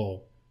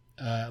capable,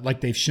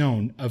 like they've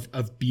shown,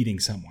 of beating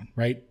someone,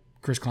 right?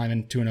 Chris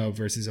Klieman 2-0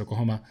 versus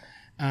Oklahoma.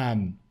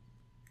 And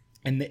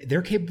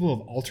they're capable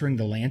of altering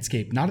the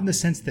landscape, not in the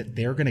sense that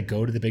they're going to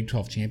go to the Big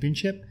 12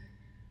 championship,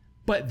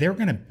 but they're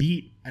going to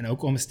beat an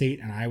Oklahoma State,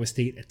 an Iowa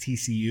State, a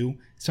TCU,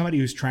 somebody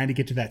who's trying to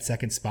get to that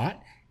second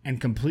spot and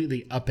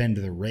completely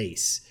upend the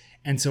race.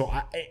 And so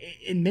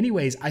in many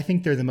ways, I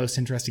think they're the most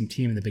interesting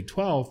team in the Big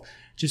 12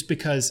 just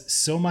because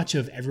so much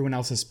of everyone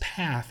else's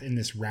path in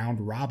this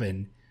round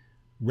robin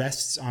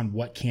rests on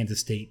what Kansas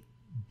State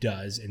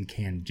does and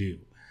can do.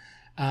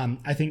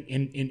 I think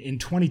in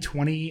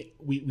 2020,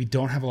 we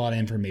don't have a lot of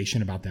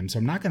information about them. So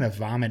I'm not going to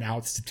vomit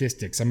out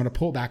statistics. I'm going to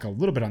pull back a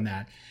little bit on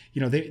that.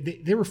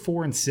 They were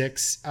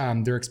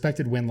 4-6. Their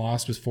expected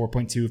win-loss was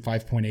 4.2,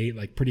 5.8,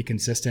 like pretty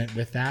consistent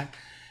with that.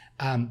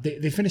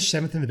 They finished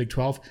 7th in the Big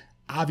 12.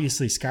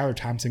 Obviously, Skylar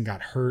Thompson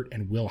got hurt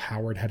and Will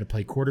Howard had to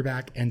play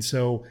quarterback. And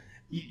so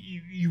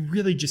you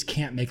really just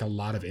can't make a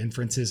lot of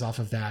inferences off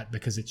of that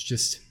because it's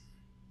just,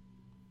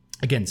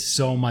 again,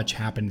 so much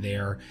happened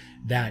there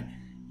that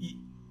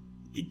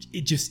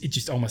it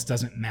just almost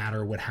doesn't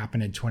matter what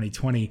happened in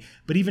 2020.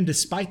 But even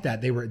despite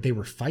that, they were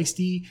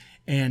feisty.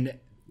 And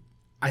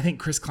I think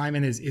Chris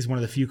Klieman is one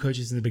of the few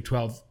coaches in the Big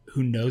 12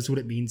 who knows what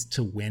it means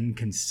to win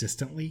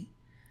consistently.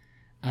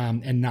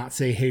 And not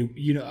say, hey,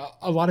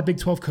 a lot of Big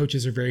 12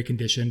 coaches are very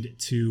conditioned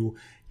to,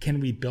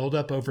 can we build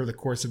up over the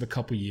course of a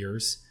couple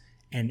years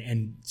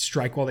and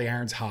strike while the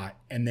iron's hot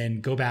and then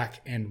go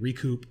back and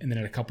recoup and then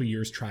in a couple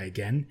years try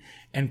again.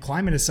 And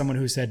Klieman is someone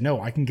who said, no,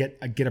 I can get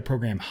a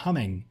program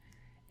humming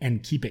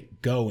and keep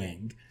it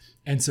going.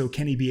 And so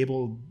can he be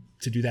able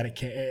to do that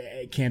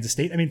at Kansas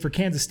State? I mean, for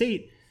Kansas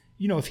State,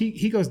 if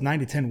he goes 9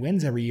 to 10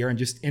 wins every year and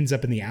just ends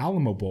up in the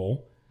Alamo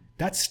Bowl,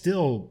 that's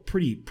still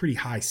pretty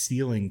high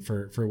ceiling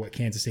for what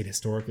Kansas State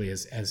historically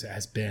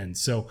has been.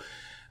 So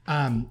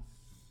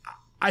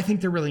I think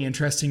they're really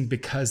interesting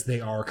because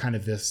they are kind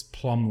of this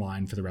plumb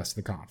line for the rest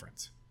of the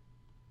conference.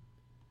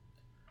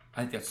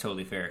 I think that's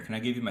totally fair. Can I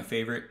give you my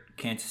favorite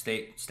Kansas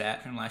State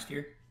stat from last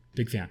year?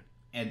 Big fan.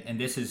 And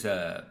this is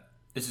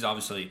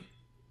obviously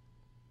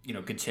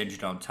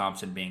contingent on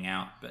Thompson being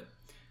out, but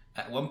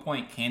at one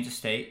point Kansas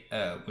State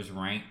was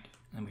ranked,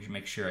 let me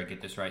make sure I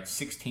get this right,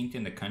 16th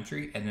in the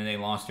country, and then they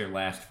lost their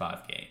last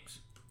 5 games.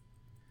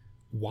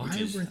 Why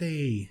were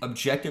they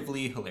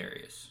objectively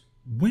hilarious?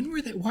 When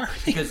were they? Why were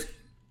they? Because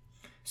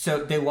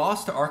so they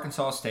lost to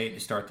Arkansas State to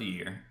start the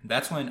year.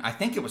 That's when I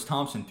think it was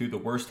Thompson threw the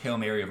worst Hail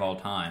Mary of all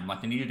time.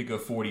 Like they needed to go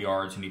 40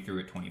 yards and he threw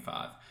it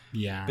 25.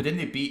 Yeah. But then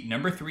they beat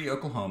number 3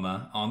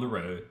 Oklahoma on the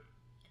road,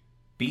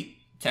 beat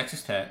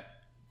Texas Tech,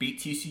 beat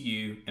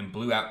TCU, and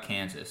blew out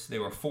Kansas. They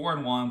were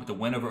 4-1 with a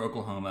win over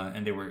Oklahoma,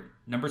 and they were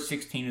number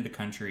 16 in the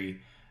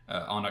country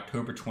on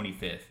October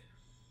 25th.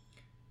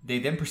 They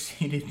then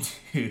proceeded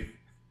to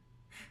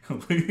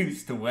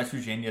lose to West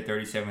Virginia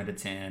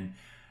 37-10.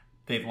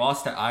 They've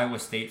lost to Iowa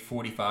State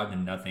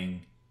 45-0.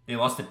 They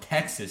lost to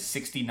Texas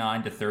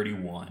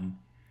 69-31.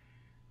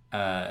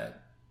 And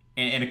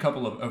a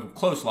couple of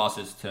close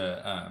losses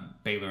to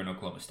Baylor and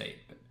Oklahoma State.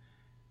 But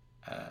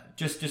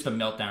just a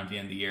meltdown at the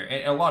end of the year.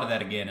 And a lot of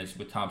that, again, is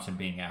with Thompson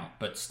being out.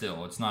 But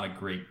still, it's not a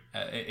great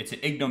it's an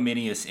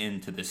ignominious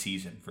end to the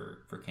season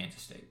for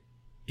Kansas State.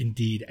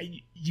 Indeed.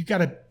 You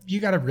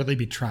gotta really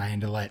be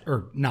trying to let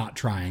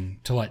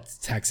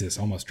Texas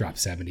almost drop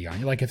 70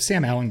 on you. Like if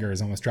Sam Ehlinger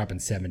is almost dropping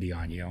 70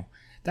 on you,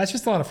 that's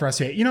just a lot of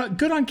frustration.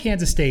 Good on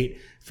Kansas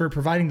State for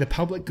providing the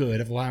public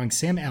good of allowing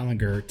Sam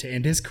Ehlinger to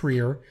end his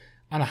career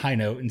on a high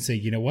note and say,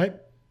 you know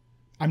what?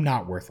 I'm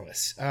not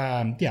worthless.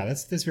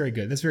 That's very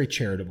good. That's very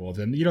charitable of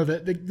them.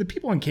 The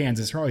people in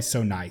Kansas are always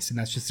so nice, and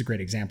that's just a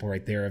great example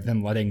right there of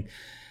them letting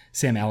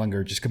Sam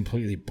Ehlinger just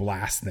completely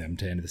blast them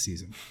to end the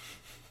season.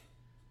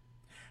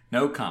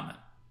 No comment.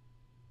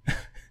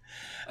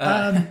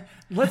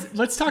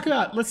 Let's talk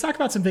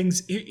about some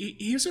things.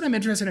 Here's what I'm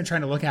interested in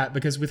trying to look at,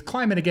 because with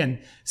Klieman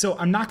again, so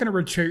I'm not going to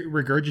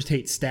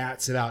regurgitate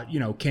stats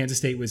about, Kansas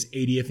State was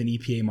 80th in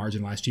EPA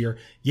margin last year.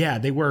 Yeah,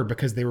 they were,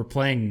 because they were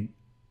playing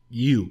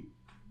U.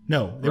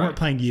 No, they Right. weren't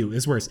playing U.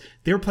 It's worse.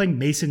 They were playing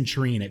Mason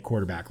Treen at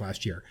quarterback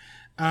last year.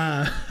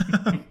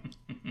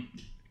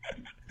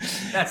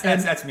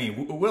 That's me.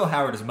 Will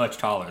Howard is much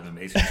taller than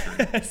Mason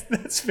Treen.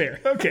 That's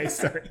fair. Okay,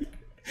 sorry.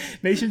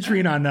 Mason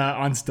Treen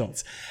on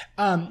stilts.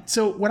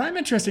 So what I'm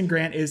interested in,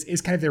 Grant,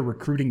 is kind of their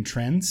recruiting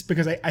trends,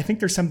 because I think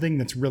there's something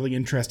that's really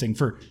interesting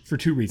for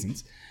two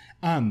reasons.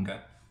 Okay.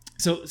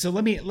 So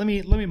let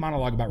me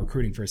monologue about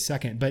recruiting for a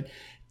second. But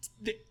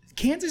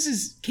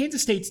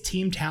Kansas State's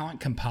team talent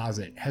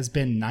composite has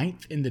been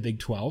 9th in the Big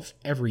 12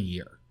 every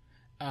year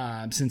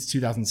since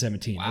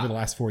 2017. Wow. Over the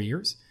last 4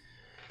 years.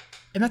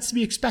 And that's to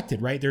be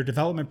expected, right? Their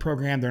development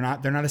program, they're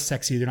not as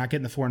sexy. They're not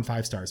getting the 4 and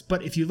 5 stars.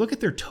 But if you look at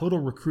their total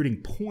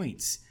recruiting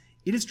points,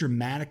 it has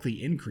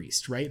dramatically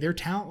increased, right? Their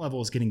talent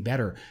level is getting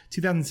better.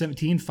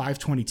 2017,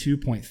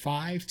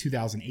 522.5.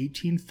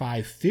 2018,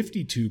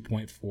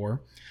 552.4.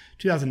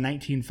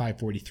 2019,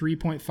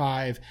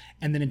 543.5.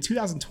 And then in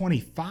 2020,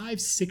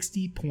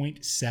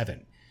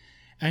 560.7.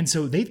 And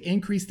so they've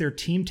increased their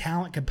team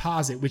talent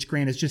composite, which,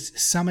 Grant, is just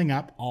summing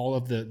up all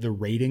of the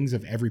ratings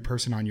of every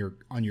person on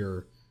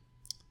your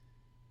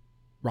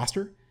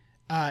roster.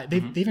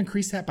 They've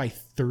increased that by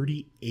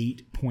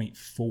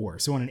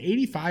 38.4. So on an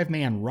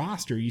 85-man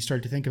roster, you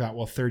start to think about,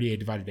 well, 38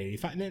 divided by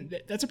 85.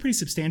 That's a pretty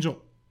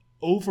substantial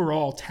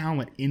overall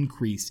talent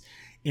increase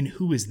in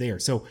who is there.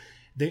 So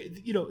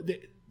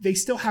they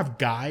still have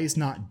guys,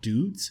 not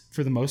dudes,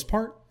 for the most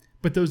part.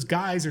 But those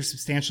guys are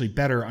substantially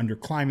better under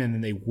Kleiman than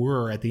they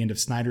were at the end of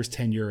Snyder's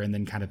tenure and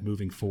then kind of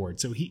moving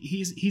forward. So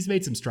he's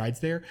made some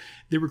strides there.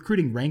 The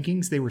recruiting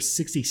rankings, they were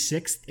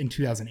 66th in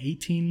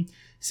 2018,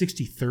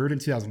 63rd in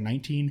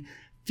 2019,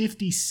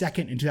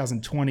 52nd in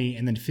 2020,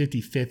 and then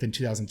 55th in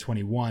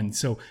 2021.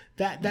 So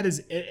that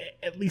is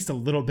at least a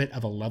little bit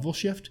of a level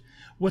shift.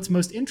 What's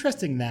most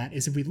interesting in that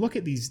is if we look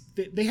at these,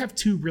 they have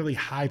two really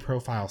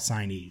high-profile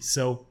signees.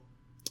 So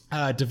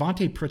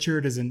Devontae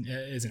Pritchard is an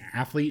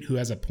athlete who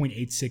has a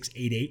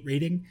 .8688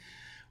 rating,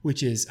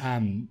 which is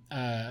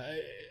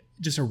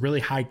just a really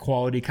high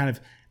quality, kind of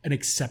an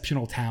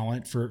exceptional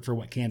talent for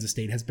what Kansas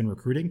State has been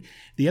recruiting.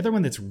 The other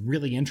one that's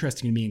really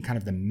interesting to me in kind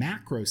of the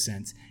macro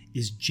sense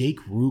is Jake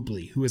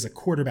Rubley, who is a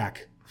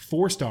quarterback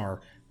 4-star,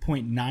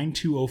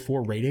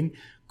 .9204 rating.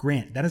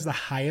 Grant, that is the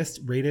highest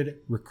rated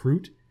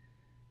recruit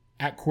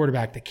at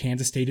quarterback that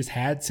Kansas State has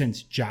had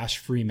since Josh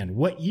Freeman.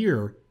 What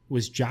year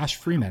was Josh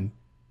Freeman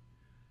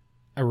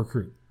a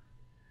recruit?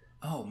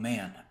 Oh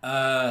man,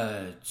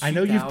 I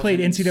know you've played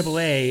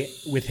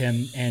NCAA with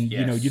him, and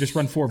Yes. you just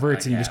run 4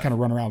 verts and you just have. kind of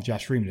run around with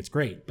Josh Freeman. It's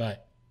great,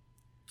 but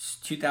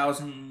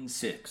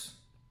 2006.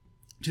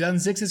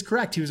 2006 is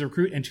correct. He was a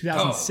recruit in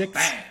 2006,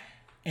 bang.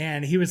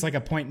 and he was like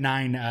a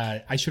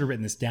 .9. I should have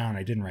written this down.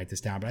 I didn't write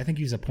this down, but I think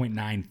he was a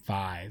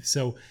 .95.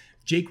 So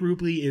Jake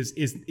Rubley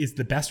is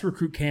the best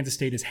recruit Kansas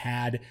State has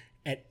had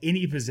at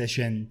any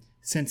position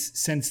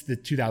since the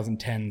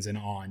 2010s and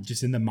on,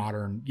 just in the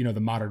modern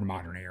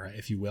era,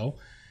 if you will.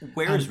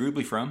 Where is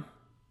Rubley from?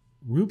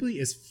 Rubley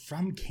is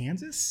from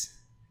Kansas.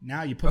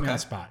 Now you put me on the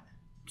spot.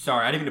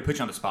 Sorry, I didn't mean to put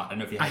you on the spot. I don't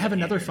know if you. I have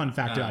another fun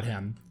fact about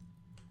him.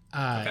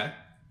 Okay.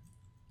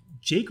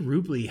 Jake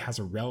Rubley has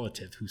a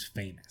relative who's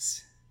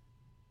famous.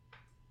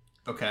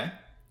 Okay.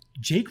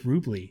 Jake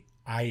Rubley,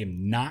 I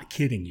am not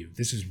kidding you.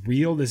 This is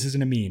real. This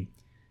isn't a meme.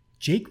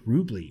 Jake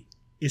Rubley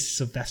is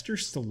Sylvester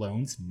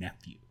Stallone's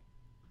nephew.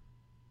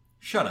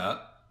 Shut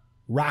up.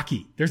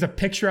 Rocky. There's a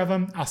picture of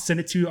him. I'll send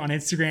it to you on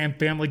Instagram,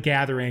 family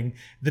gathering.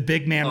 The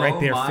big man right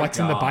there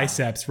flexing the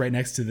biceps right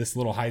next to this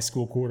little high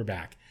school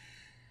quarterback.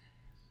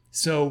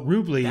 So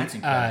Rubley. That's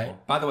incredible.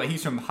 By the way,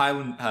 he's from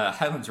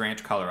Highlands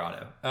Ranch,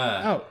 Colorado.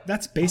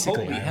 That's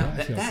basically holy hell.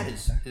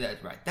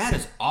 That's right. That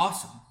is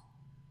awesome.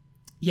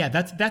 Yeah,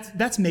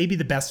 that's maybe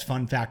the best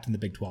fun fact in the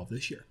Big 12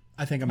 this year.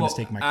 I think I'm going to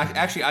stake my claim.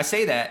 Actually, I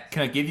say that.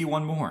 Can I give you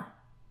one more?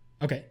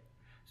 Okay.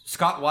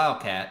 Scott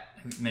Wildcat,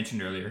 who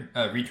mentioned earlier,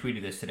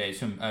 retweeted this today.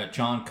 Some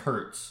John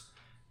Kurtz,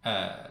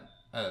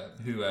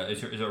 who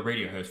is a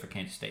radio host for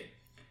Kansas State.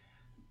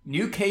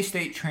 New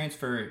K-State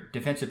transfer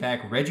defensive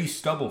back Reggie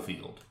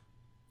Stubblefield.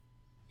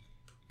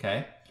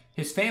 Okay.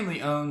 His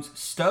family owns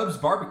Stubbs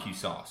barbecue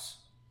sauce,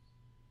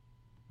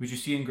 which you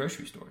see in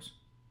grocery stores.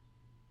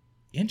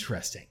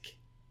 Interesting.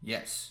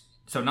 Yes.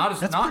 So not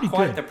pretty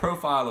quite good. the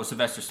profile of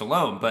Sylvester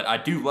Stallone, but I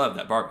do love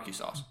that barbecue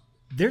sauce.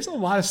 There's a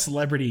lot of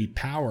celebrity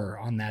power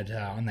on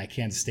that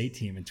Kansas State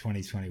team in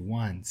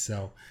 2021.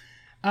 So,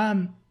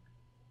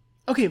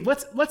 okay,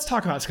 let's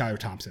talk about Skylar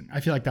Thompson.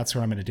 I feel like that's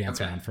where I'm going to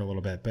dance around for a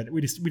little bit, but we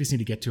just need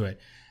to get to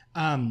it.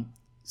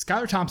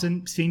 Skylar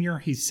Thompson, senior,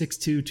 he's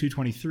 6'2",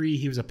 223.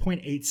 He was a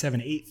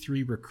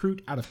 .8783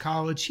 recruit out of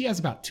college. He has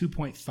about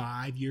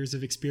 2.5 years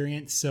of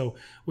experience, so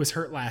was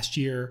hurt last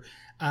year.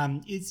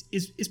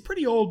 Is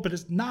pretty old, but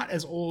is not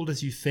as old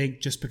as you think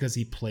just because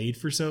he played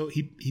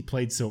he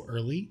played so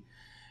early.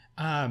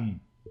 And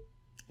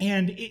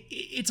And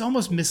it's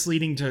almost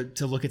misleading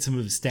to look at some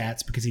of his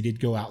stats because he did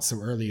go out so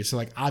early. So,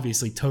 like,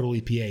 obviously, total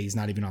EPA, he's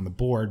not even on the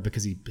board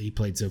because he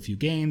played so few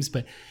games.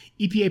 But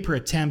EPA per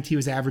attempt, he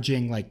was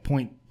averaging like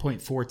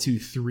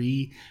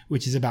 0.423,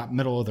 which is about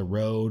middle of the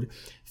road.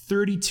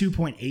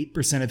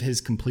 32.8% of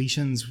his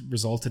completions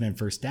resulted in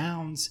first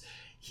downs.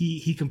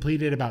 He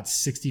completed about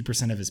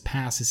 60% of his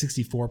passes,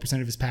 64%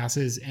 of his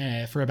passes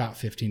for about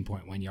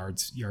 15.1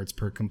 yards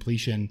per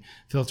completion,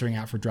 filtering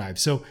out for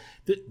drives. So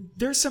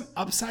there's some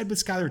upside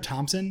with Skylar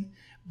Thompson,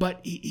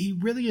 but he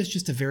really is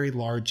just a very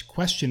large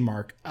question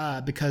mark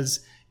because,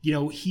 you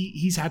know,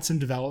 he's had some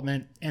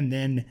development, and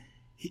then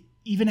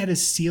even at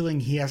his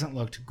ceiling, he hasn't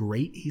looked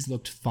great. He's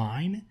looked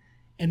fine.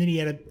 And then he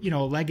had a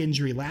leg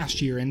injury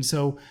last year. And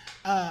so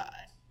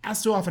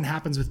as so often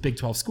happens with Big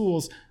 12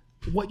 schools,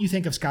 what you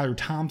think of Skylar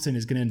Thompson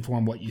is going to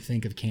inform what you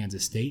think of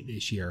Kansas State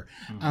this year.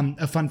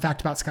 A fun fact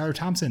about Skylar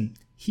Thompson,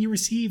 he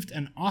received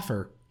an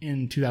offer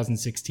in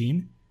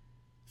 2016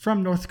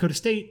 from North Dakota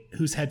State,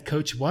 whose head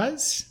coach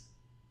was?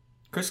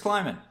 Chris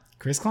Kleiman.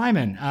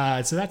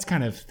 So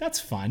that's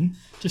fun.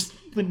 Just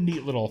a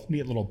neat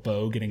little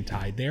bow getting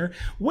tied there.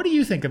 What do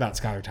you think about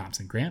Skylar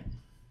Thompson, Grant?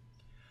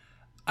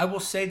 I will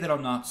say that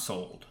I'm not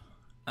sold.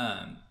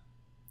 I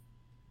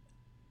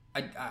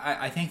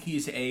think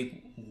he's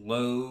a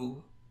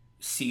low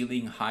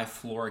ceiling, high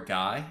floor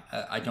guy.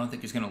 I don't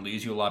think he's going to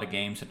lose you a lot of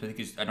games. I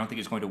don't think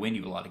he's going to win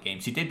you a lot of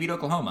games. He did beat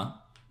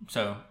Oklahoma,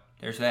 so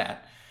there's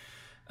that.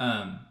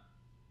 I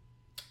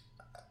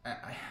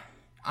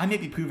may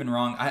be proven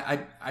wrong.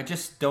 I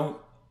just don't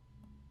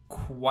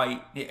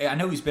quite. I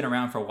know he's been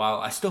around for a while.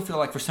 I still feel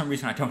like for some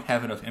reason I don't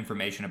have enough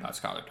information about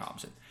Skylar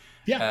Thompson.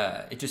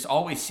 Yeah. It just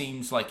always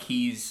seems like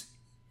he's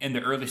in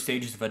the early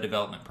stages of a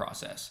development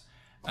process.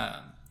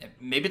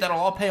 Maybe that'll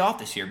all pay off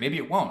this year. Maybe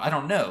it won't. I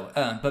don't know.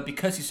 But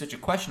because he's such a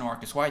question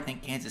mark, that's why I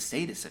think Kansas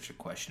State is such a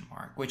question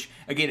mark. Which,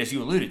 again, as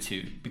you alluded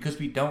to, because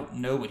we don't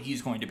know what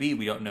he's going to be,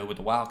 we don't know what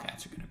the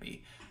Wildcats are going to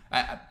be.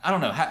 I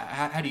don't know.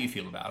 How do you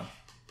feel about him?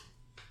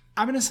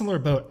 I'm in a similar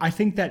boat. I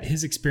think that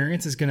his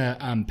experience is going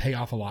to pay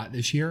off a lot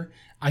this year.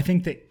 I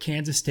think that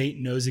Kansas State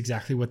knows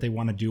exactly what they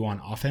want to do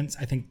on offense.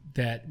 I think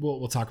that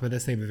we'll talk about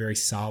this. They have a very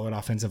solid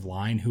offensive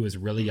line who was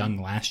really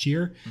young last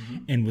year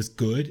and was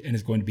good and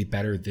is going to be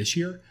better this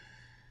year.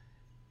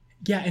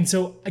 Yeah, and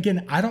so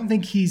again, I don't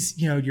think he's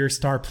your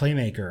star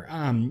playmaker.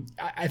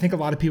 I think a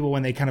lot of people,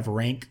 when they kind of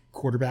rank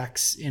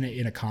quarterbacks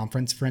in a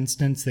conference, for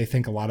instance, they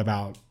think a lot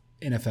about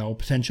NFL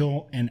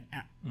potential, and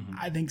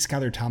I think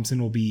Skylar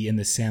Thompson will be in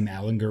the Sam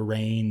Ehlinger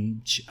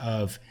range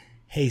of,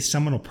 hey,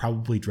 someone will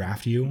probably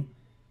draft you,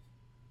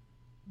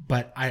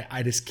 but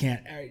I just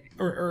can't.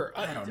 Or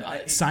I don't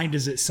know. Signed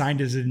as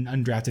an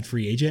undrafted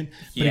free agent,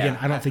 but again,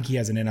 I don't think he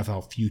has an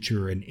NFL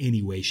future in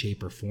any way,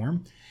 shape, or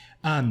form.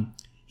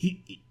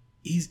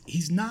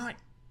 He's not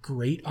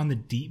great on the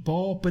deep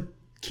ball, but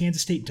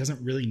Kansas State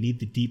doesn't really need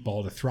the deep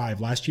ball to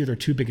thrive. Last year, their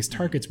two biggest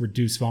targets were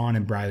Deuce Vaughn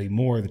and Briley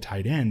Moore, the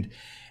tight end.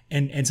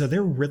 And so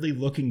they're really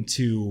looking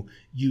to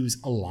use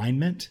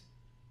alignment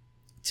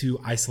to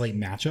isolate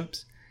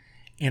matchups.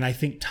 And I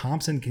think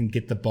Thompson can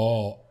get the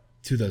ball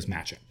to those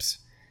matchups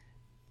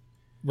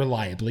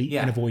reliably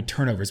and avoid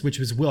turnovers, which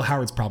was Will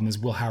Howard's problem. Is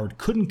Will Howard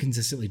couldn't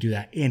consistently do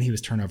that, and he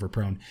was turnover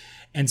prone.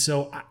 And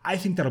so I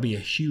think that'll be a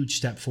huge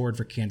step forward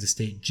for Kansas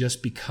State,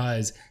 just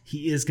because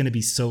he is going to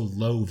be so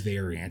low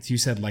variance. You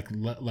said like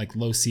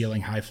low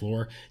ceiling, high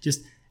floor.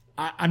 Just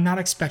I'm not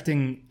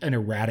expecting an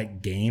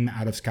erratic game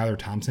out of Skylar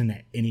Thompson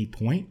at any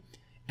point.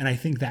 And I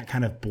think that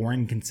kind of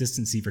boring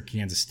consistency for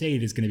Kansas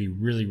State is going to be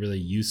really, really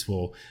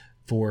useful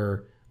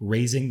for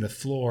raising the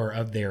floor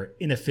of their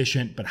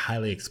inefficient but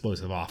highly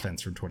explosive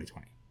offense from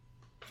 2020.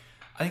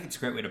 I think it's a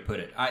great way to put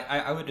it.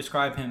 I would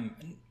describe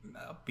him,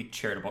 I'll be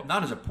charitable,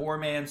 not as a poor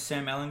man's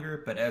Sam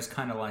Ehlinger, but as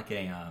kind of like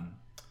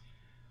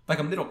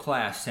a middle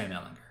class Sam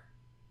Ehlinger,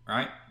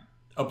 right?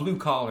 A blue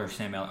collar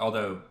Sam Ehlinger,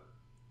 although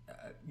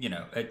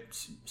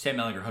Sam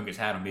Ehlinger hung his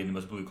hat on being the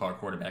most blue collar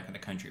quarterback in the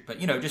country, but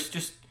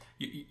just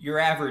your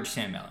average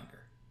Sam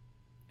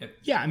Ehlinger.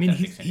 Yeah, I mean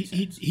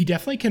he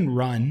definitely can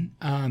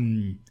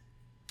run.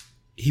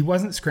 He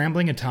wasn't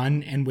scrambling a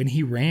ton, and when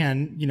he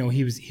ran,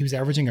 he was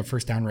averaging a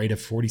first down rate of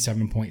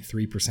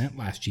 47.3%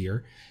 last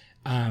year.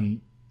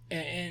 And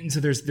so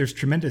there's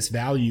tremendous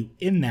value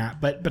in that,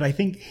 but I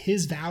think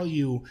his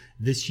value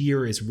this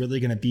year is really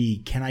going to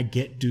be, can I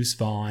get Deuce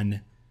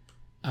Vaughn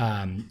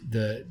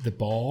the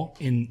ball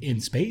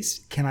in space?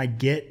 Can I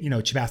get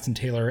Chabastin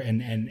Taylor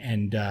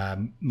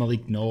and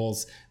Malik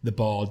Knowles the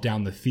ball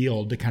down the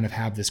field to kind of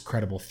have this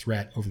credible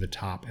threat over the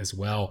top as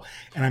well?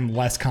 And I'm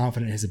less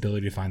confident in his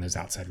ability to find those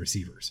outside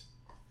receivers.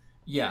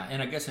 Yeah,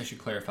 and I guess I should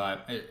clarify.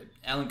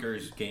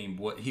 Ehlinger's game,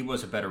 he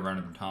was a better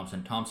runner than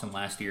Thompson. Thompson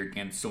last year,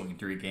 again, still in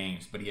 3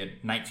 games, but he had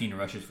 19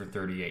 rushes for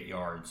 38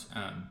 yards.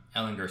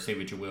 Ehlinger, say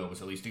what you will,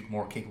 was at least a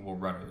more capable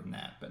runner than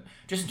that. But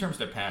just in terms of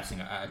their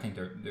passing, I think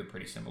they're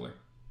pretty similar.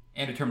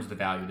 And in terms of the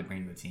value they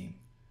bring to the team.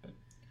 But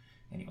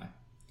anyway.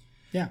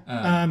 Yeah.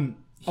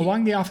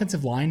 Along the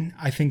offensive line,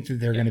 I think that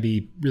they're going to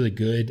be really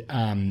good.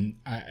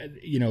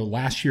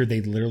 Last year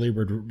they literally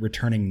were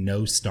returning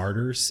no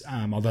starters,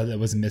 although that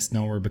was a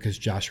misnomer because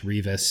Josh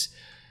Rivas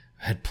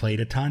had played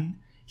a ton.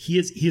 He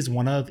is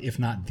one of, if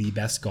not the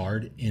best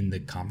guard in the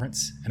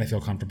conference, and I feel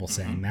comfortable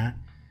saying that.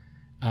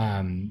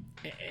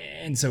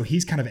 And so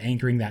he's kind of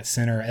anchoring that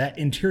center. That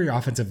interior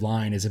offensive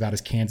line is about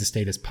as Kansas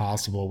State as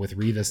possible with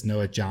Rivas,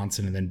 Noah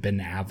Johnson, and then Ben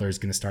Adler is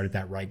going to start at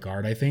that right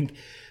guard. I think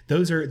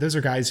those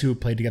are guys who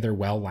played together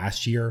well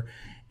last year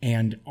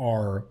and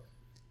are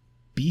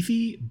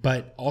beefy,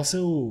 but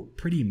also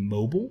pretty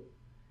mobile.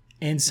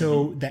 And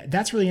so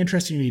that's really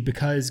interesting to me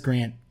because,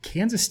 Grant,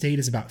 Kansas State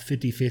is about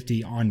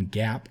 50-50 on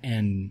gap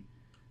and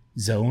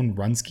zone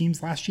run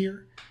schemes last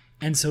year.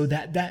 And so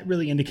that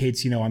really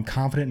indicates, I'm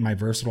confident in my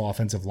versatile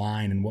offensive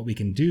line, and what we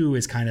can do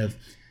is kind of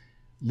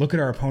look at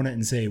our opponent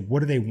and say,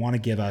 what do they want to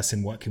give us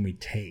and what can we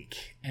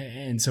take?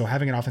 And so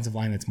having an offensive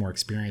line that's more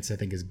experienced, I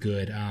think, is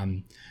good.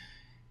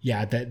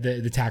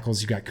 The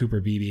tackles, you got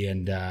Cooper Beebe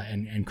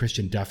and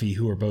Christian Duffy,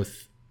 who are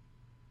both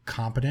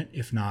competent,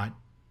 if not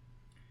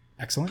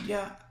excellent.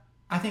 Yeah,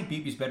 I think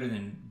Beebe's better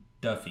than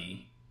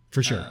Duffy.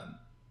 For sure.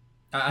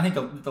 I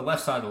think the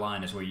left side of the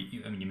line is where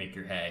you make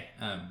your hay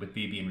with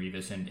Beebe and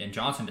Rivas and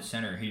Johnson to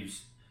center,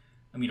 who's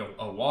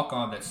a walk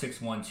on that's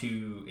 6'1",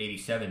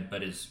 287,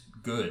 but is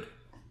good.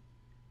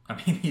 I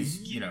mean,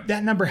 he's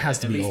that number has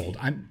to be old.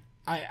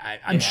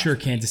 I'm sure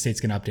Kansas State's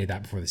going to update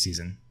that before the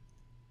season.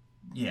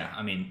 Yeah,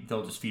 I mean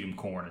they'll just feed him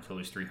corn until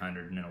he's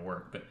 300 and it'll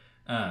work. But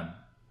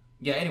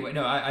anyway,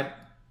 no,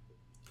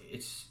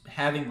 it's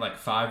having like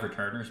 5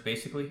 returners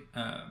basically.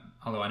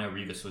 Although I know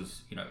Rivas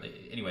was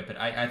anyway,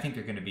 but I think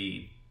they're going to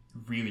be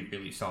really,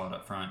 really solid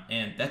up front.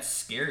 And that's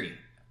scary,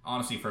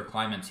 honestly, for a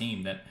Kleiman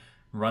team that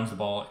runs the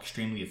ball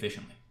extremely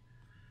efficiently.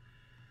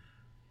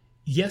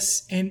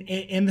 Yes, and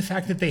the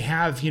fact that they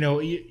have,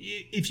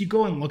 if you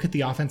go and look at the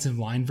offensive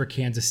line for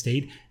Kansas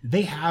State,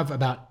 they have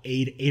about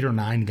 8 or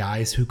 9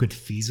 guys who could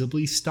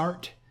feasibly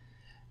start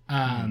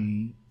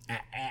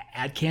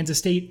at Kansas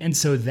State. And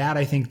so that,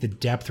 I think the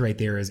depth right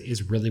there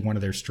is really one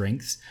of their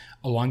strengths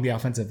along the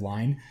offensive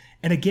line.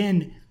 And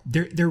again,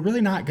 they're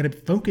really not going to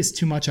focus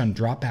too much on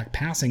drop back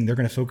passing. They're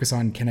going to focus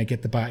on, can I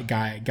get the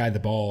guy the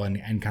ball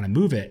and kind of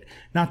move it?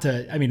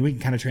 We can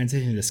kind of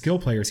transition to skill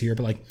players here,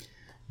 but like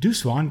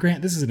Deuce Vaughn,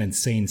 Grant, this is an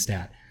insane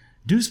stat.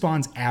 Deuce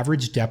Vaughn's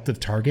average depth of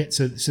target,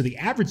 so the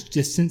average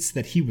distance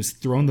that he was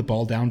throwing the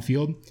ball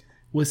downfield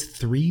was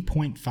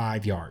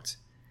 3.5 yards.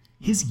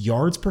 His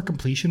yards per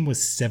completion was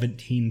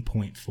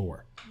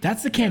 17.4.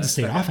 That's the Kansas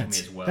State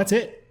offense. Well. That's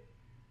it.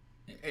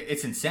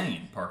 It's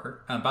insane,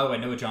 Parker. By the way,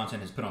 Noah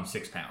Johnson has put on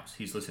 6 pounds.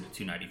 He's listed at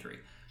 293.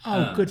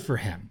 Oh, good for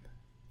him.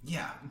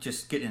 Yeah,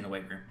 just getting in the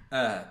weight room.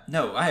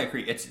 No, I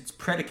agree. It's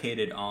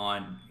predicated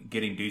on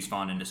getting Deuce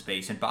Vaughn into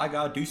space. And by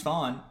God, Deuce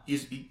Vaughn,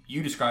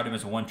 you described him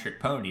as a one-trick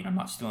pony. I'm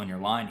not stealing your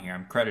line here.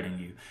 I'm crediting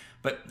you.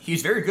 But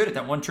he's very good at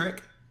that one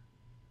trick.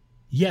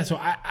 Yeah, so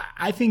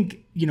I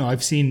think,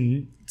 I've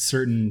seen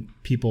certain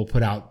people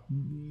put out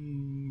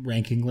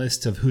ranking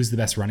lists of who's the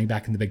best running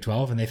back in the Big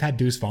 12, and they've had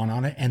Deuce Vaughn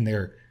on it, and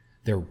they're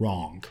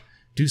wrong.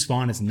 Deuce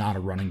Vaughn is not a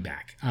running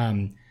back.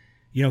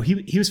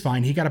 He was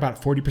fine. He got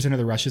about 40% of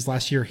the rushes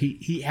last year.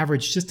 He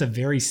averaged just a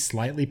very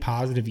slightly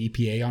positive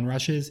EPA on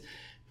rushes,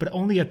 but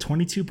only a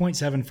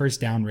 22.7 first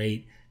down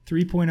rate,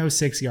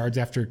 3.06 yards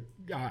after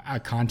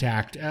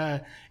contact.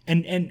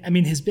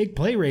 His big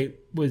play rate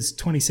was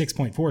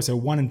 26.4. So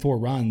 1 in 4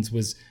 runs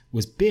was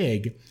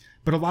big,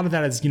 but a lot of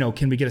that is,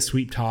 can we get a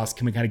sweep toss?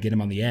 Can we kind of get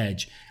him on the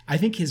edge? I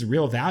think his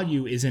real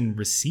value is in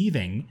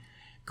receiving,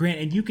 Grant,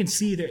 and you can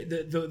see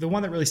the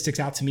one that really sticks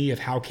out to me of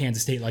how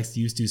Kansas State likes to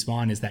use Deuce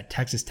Vaughn is that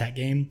Texas Tech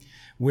game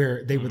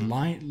where they would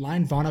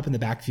line Vaughn up in the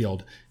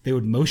backfield. They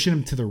would motion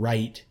him to the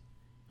right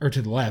or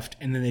to the left,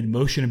 and then they'd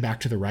motion him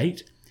back to the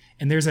right.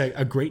 And there's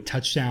a great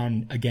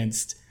touchdown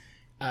against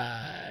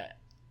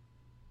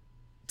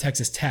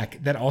Texas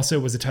Tech that also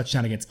was a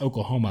touchdown against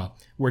Oklahoma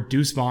where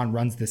Deuce Vaughn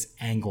runs this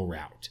angle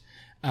route.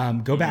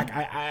 Go back.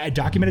 I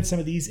documented some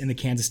of these in the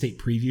Kansas State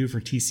preview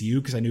for TCU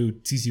because I knew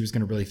TCU was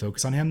going to really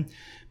focus on him.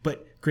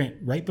 But Grant,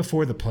 right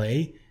before the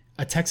play,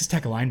 a Texas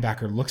Tech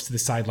linebacker looks to the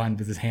sideline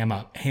with his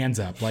hands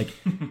up, like,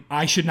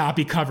 I should not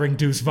be covering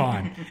Deuce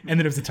Vaughn. And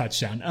then it was a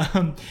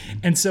touchdown.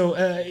 And so,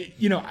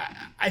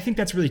 I think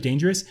that's really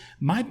dangerous.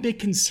 My big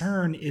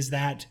concern is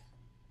that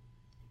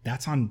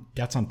that's on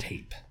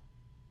tape.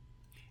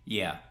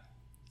 Yeah.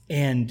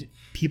 And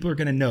people are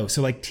going to know.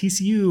 So like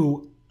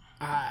TCU,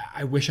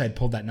 I wish I'd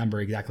pulled that number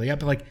exactly up,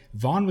 but like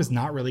Vaughn was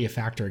not really a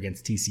factor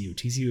against TCU.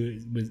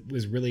 TCU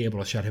was really able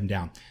to shut him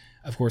down.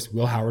 Of course,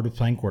 Will Howard was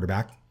playing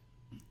quarterback.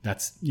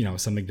 That's,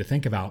 something to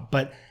think about.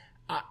 But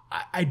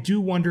I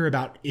do wonder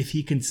about if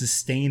he can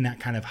sustain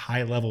that kind of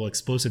high level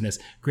explosiveness.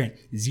 Grant,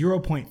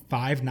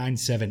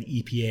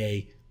 0.597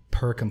 EPA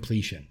per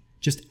completion.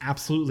 Just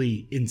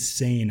absolutely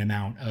insane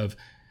amount of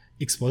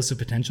explosive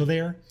potential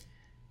there.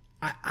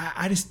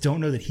 I just don't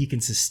know that he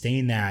can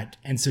sustain that.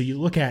 And so you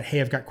look at,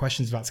 hey, I've got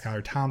questions about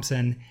Skylar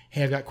Thompson.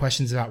 Hey, I've got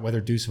questions about whether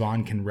Deuce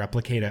Vaughn can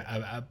replicate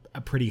a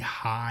pretty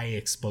high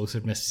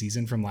explosiveness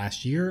season from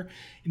last year.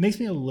 It makes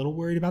me a little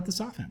worried about this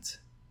offense.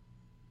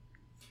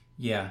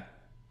 Yeah.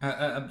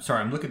 I'm sorry.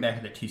 I'm looking back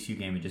at that TCU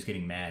game and just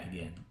getting mad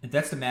again.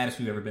 That's the maddest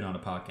we've ever been on a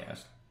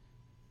podcast.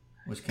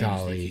 Was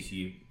Kansas State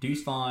TCU.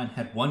 Deuce Vaughn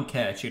had one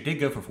catch. It did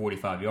go for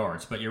 45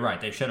 yards, but you're right.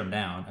 They shut him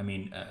down. I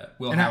mean,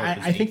 Will Howard.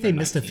 I think they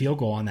missed a field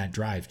goal on that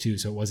drive too,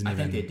 so it wasn't. I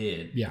think they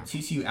did. Yeah.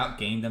 TCU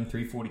outgained them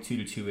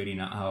 342 to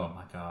 289. Oh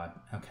my God.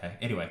 Okay.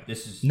 Anyway,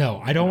 this is. No,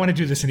 I don't want to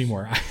do this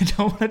anymore. I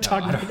don't want to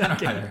talk about that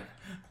game.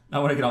 I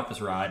want to get off this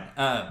ride.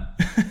 No,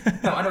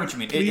 I know what you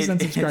mean. Please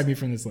unsubscribe me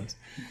from this list.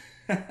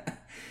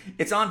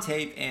 It's on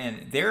tape,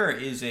 and there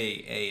is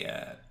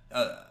a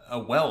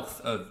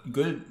wealth of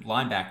good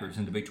linebackers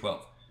in the Big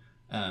 12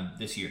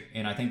 this year,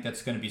 and I think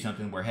that's going to be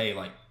something where, hey,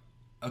 like,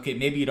 okay,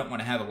 maybe you don't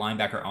want to have a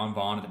linebacker on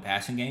Vaughn in the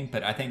passing game,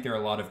 but I think there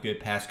are a lot of good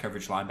pass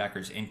coverage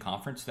linebackers in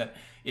conference that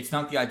it's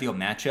not the ideal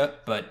matchup,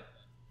 but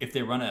if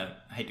they run I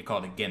hate to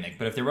call it a gimmick,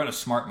 but if they run a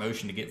smart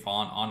motion to get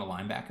Vaughn on a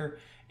linebacker,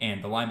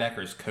 and the linebacker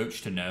is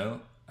coached to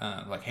know,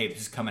 like, hey,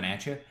 this is coming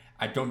at you,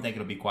 I don't think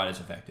it'll be quite as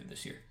effective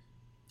this year.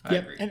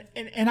 Yeah,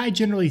 and I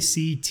generally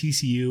see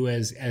TCU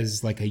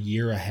as like a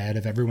year ahead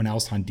of everyone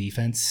else on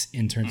defense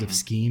in terms of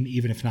scheme,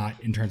 even if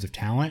not in terms of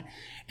talent.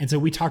 And so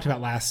we talked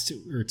about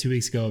 2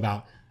 weeks ago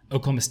about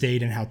Oklahoma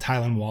State and how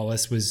Tylan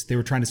Wallace they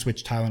were trying to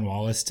switch Tylan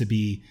Wallace to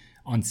be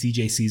on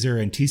CJ Caesar,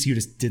 and TCU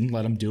just didn't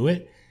let him do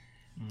it.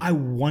 I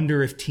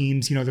wonder if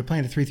teams, they're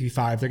playing the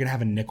 3-3-5, they're going to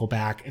have a nickel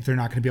back, if they're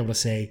not going to be able to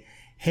say,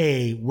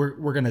 hey,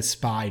 we're going to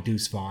spy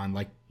Deuce Vaughn,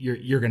 like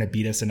you're going to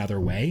beat us another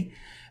way.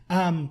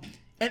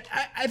 And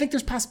I think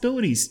there's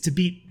possibilities to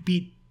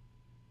beat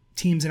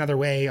teams another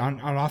way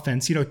on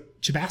offense.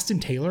 Chabastin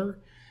Taylor,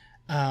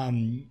 a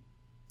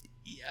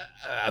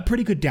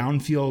pretty good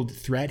downfield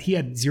threat. He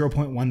had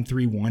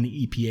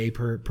 0.131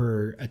 EPA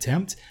per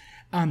attempt.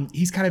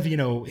 He's kind of,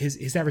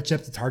 his average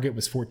depth of target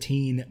was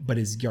 14, but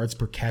his yards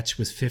per catch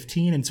was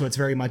 15. And so it's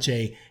very much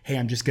hey,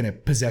 I'm just going to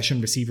possession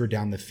receiver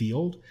down the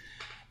field.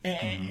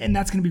 And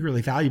that's going to be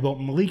really valuable.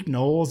 Malik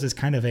Knowles is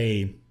kind of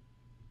a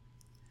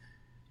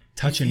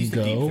touch and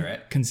go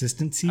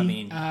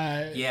consistency,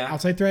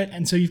 outside threat,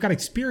 and so you've got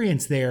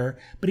experience there.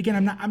 But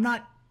again, I'm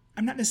not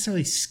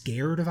necessarily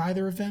scared of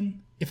either of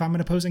them. If I'm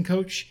an opposing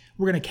coach,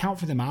 we're going to account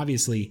for them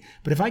obviously.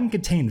 But if I can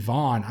contain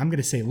Vaughn, I'm going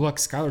to say, look,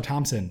 Skylar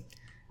Thompson,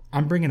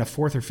 I'm bringing a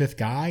fourth or fifth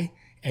guy,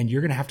 and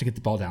you're going to have to get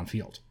the ball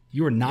downfield.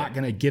 You are not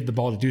going to give the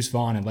ball to Deuce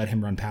Vaughn and let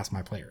him run past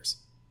my players.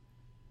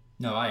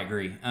 No, I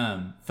agree.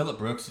 Phillip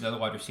Brooks is another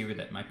wide receiver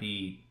that might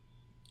be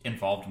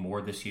involved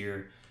more this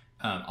year.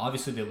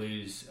 Obviously, they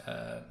lose.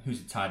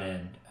 Who's the tight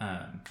end?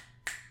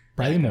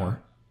 Briley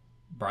Moore.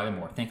 Briley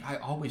Moore. I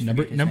always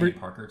forget his name,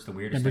 Parker. It's the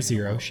weirdest. Number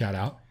 0. Shout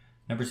out.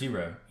 Number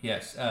 0.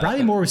 Yes.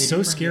 Briley Moore was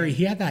so scary.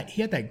 He had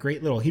that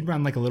great little. He'd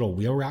run like a little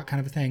wheel route kind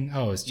of a thing.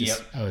 Oh, it's just.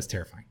 Yep. Oh, it's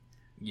terrifying.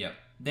 Yep.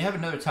 They have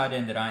another tight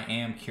end that I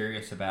am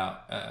curious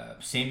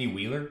about. Sammy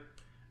Wheeler.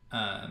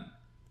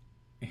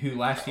 Who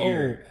last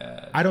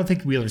year? I don't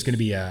think Wheeler's going to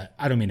be a.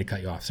 I don't mean to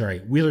cut you off. Sorry,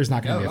 Wheeler's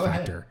not going to be a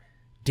factor. Ahead.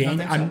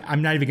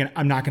 I'm not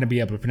going to be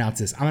able to pronounce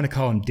this. I'm going to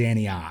call him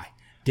Danny I.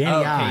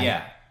 Danny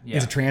I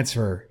is a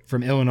transfer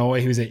from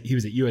Illinois. He was at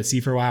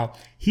USC for a while.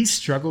 He's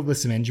struggled with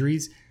some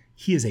injuries.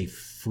 He is a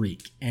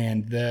freak.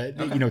 And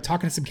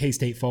talking to some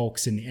K-State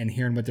folks and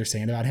hearing what they're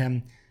saying about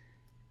him,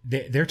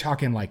 they're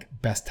talking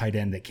like best tight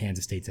end that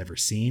Kansas State's ever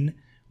seen,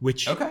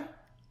 which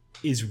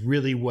is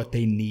really what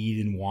they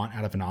need and want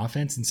out of an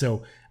offense. And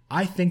so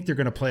I think they're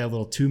going to play a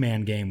little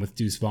 2-man game with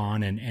Deuce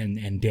Vaughn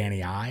and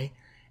Danny I.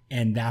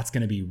 And that's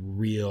going to be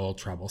real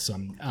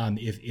troublesome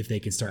if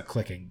they can start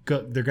clicking.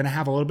 They're going to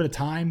have a little bit of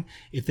time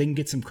if they can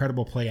get some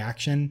credible play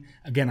action.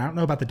 Again, I don't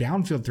know about the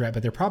downfield threat,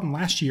 but their problem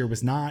last year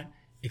was not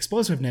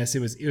explosiveness. It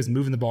was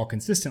moving the ball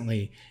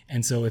consistently.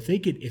 And so if they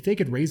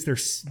could raise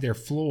their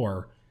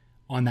floor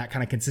on that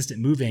kind of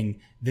consistent moving,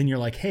 then you're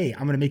like, hey, I'm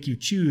going to make you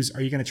choose. Are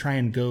you going to try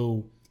and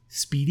go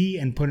speedy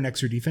and put an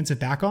extra defensive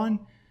back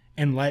on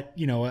and let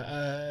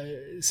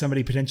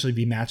somebody potentially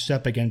be matched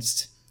up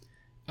against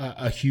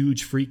a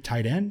huge freak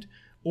tight end,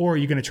 or are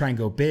you going to try and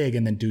go big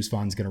and then Deuce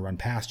Vaughn's going to run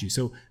past you?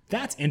 So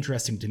that's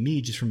interesting to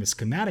me just from a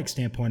schematic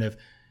standpoint of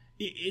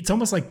it's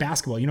almost like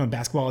basketball. In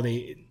basketball,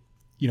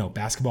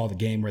 basketball, the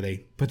game where they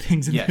put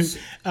things in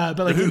but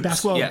like in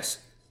basketball,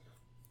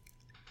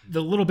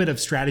 the little bit of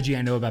strategy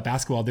I know about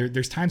basketball,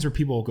 there's times where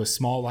people will go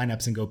small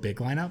lineups and go big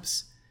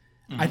lineups.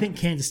 I think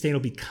Kansas State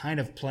will be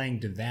kind of playing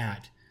to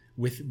that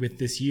with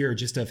this year,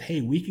 just of, hey,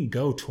 we can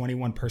go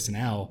 21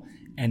 personnel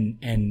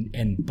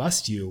and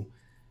bust you.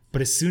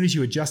 But as soon as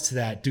you adjust to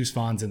that, Deuce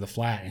Vaughn's in the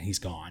flat and he's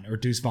gone. Or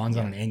Deuce Vaughn's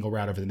on an angle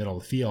route over the middle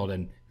of the field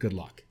and good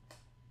luck.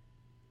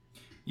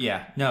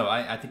 Yeah, no,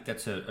 I think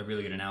that's a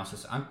really good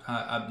analysis. I'm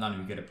not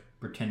even going to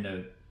pretend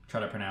to try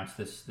to pronounce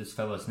this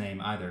fellow's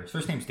name either. His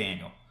first name's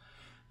Daniel.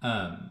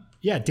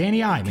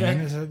 Danny I,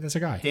 man. That's a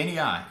guy. Danny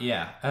I,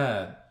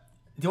 yeah.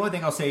 The only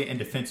thing I'll say in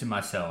defense of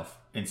myself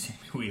and Sammy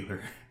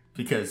Wheeler,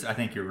 because I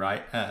think you're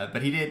right,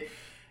 but he did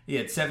He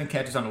had 7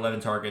 catches on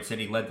 11 targets, and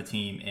he led the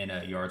team in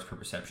yards per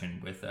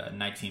reception with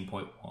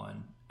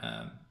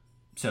 19.1.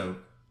 So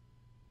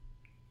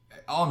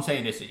all I'm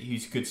saying is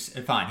he's good.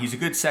 Fine, he's a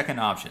good second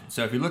option.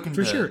 So if you're looking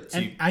for to, sure, to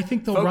and I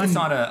think they'll focus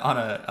run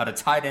on a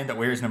tight end that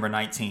wears number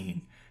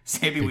 19,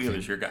 Sammy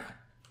Wheeler's your guy.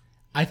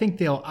 I think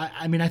they'll.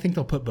 I mean, I think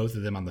they'll put both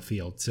of them on the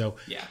field. So,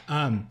 yeah.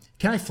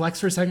 Can I flex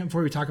for a second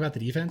before we talk about the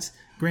defense?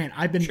 Grant,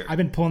 I've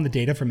been pulling the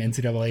data from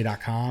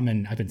NCAA.com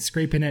and I've been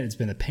scraping it. It's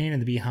been a pain in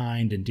the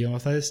behind and dealing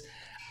with this.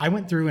 I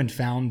went through and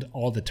found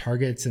all the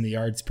targets and the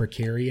yards per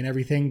carry and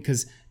everything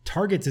because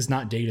targets is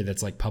not data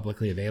that's like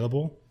publicly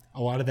available.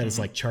 A lot of that is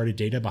like charted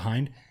data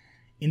behind.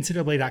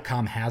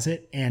 NCAA.com has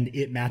it and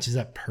it matches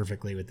up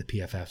perfectly with the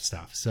PFF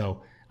stuff.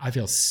 So I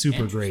feel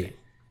super great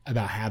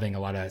about having a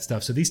lot of that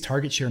stuff. So these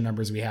target share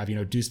numbers we have,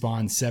 Deuce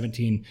Vaughn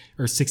 17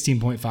 or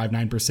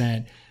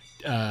 16.59%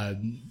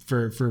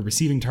 for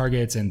receiving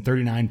targets and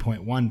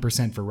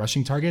 39.1% for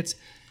rushing targets.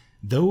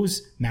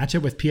 Those match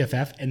up with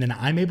PFF, and then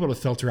I'm able to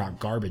filter out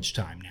garbage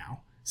time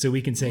now. So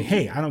we can say,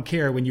 hey, I don't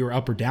care when you were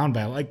up or down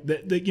by like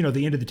the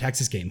end of the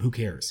Texas game. Who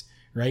cares,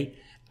 right?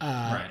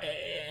 Right.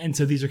 And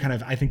so these are kind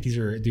of, I think these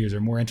are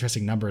more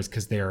interesting numbers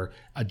because they're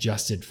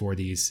adjusted for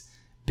these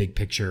big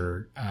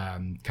picture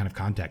kind of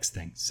context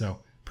things. So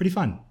pretty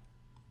fun.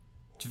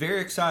 It's very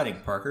exciting,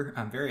 Parker.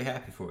 I'm very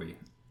happy for you.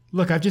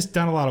 Look, I've just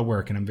done a lot of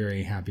work and I'm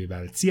very happy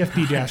about it.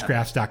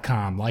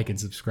 CFB-graphs.com. Like and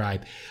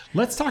subscribe.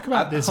 Let's talk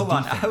about this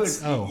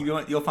defense.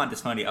 You'll find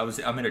this funny.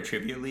 I'm in a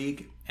trivia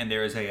league and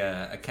there is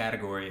a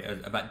category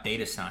about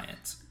data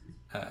science.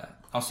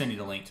 I'll send you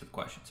the link to the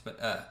questions. But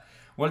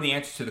one of the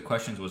answers to the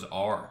questions was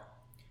R.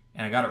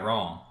 And I got it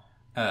wrong.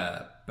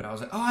 But I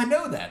was like, oh, I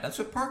know that. That's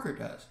what Parker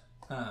does.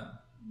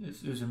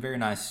 It was a very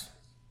nice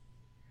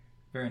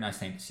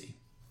thing to see.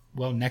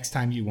 Well, next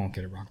time you won't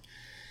get it wrong.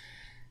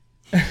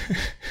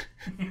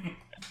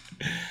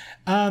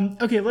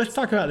 Okay, let's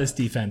talk about this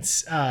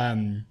defense.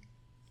 It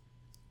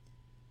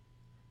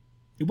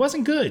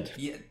wasn't good.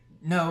 Yeah,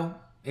 no,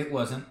 it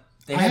wasn't.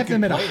 I have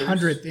them at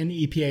 100th in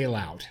EPA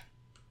allowed.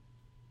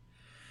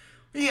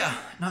 Yeah,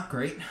 not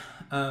great.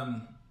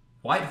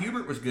 Wyatt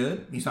Hubert was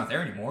good. He's not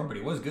there anymore, but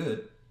he was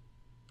good.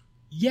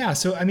 Yeah,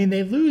 so I mean,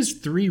 they lose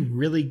 3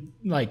 really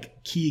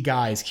key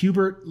guys.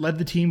 Hubert led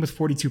the team with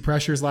 42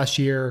 pressures last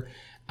year.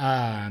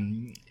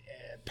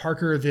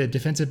 Parker, the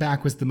defensive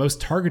back, was the most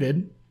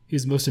targeted. He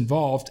was most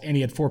involved, and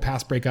he had 4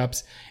 pass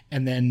breakups.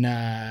 And then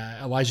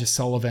Elijah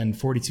Sullivan,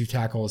 42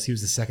 tackles. He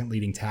was the second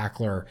leading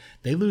tackler.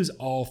 They lose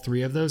all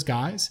 3 of those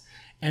guys.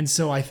 And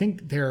so I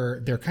think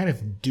their kind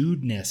of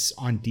dudeness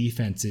on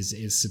defense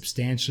is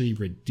substantially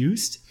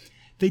reduced.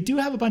 They do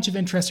have a bunch of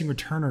interesting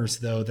returners,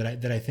 though,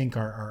 that I think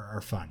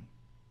are fun.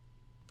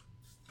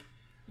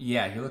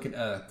 Yeah, you look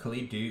at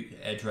Khalid Duke,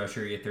 edge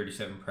rusher. He had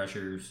 37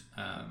 pressures.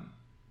 A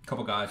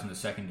couple guys in the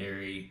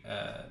secondary.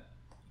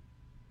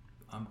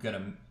 I'm going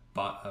to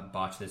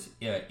botch this.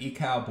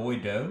 Ekal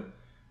Boyd-Doe,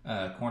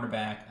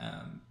 cornerback,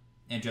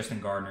 and Justin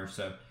Gardner.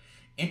 So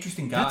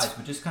interesting guys,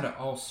 but just kind of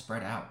all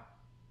spread out.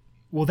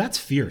 Well, that's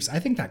fierce. I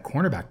think that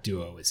cornerback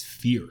duo is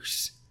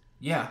fierce.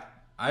 Yeah,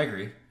 I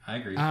agree.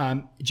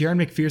 Jaron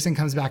McPherson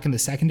comes back in the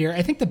secondary.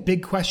 I think the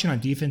big question on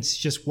defense is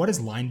just what is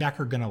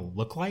linebacker going to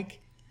look like?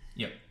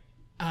 Yep.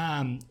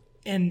 And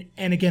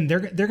again, they're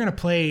going to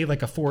play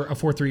like a 4-3,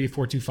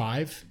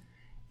 4-2-5.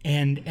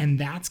 And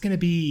that's going to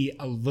be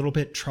a little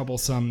bit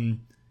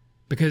troublesome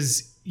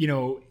because,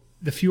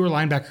 the fewer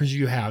linebackers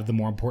you have, the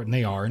more important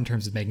they are in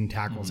terms of making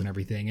tackles and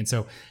everything. And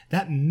so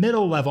that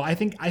middle level, I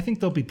think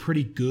they'll be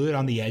pretty good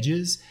on the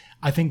edges.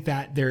 I think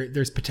that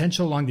there's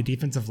potential along the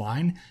defensive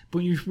line, but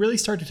when you really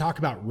start to talk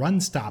about run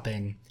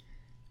stopping,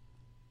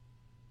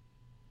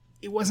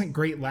 it wasn't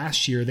great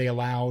last year. They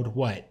allowed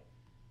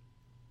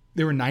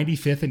They were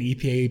 95th in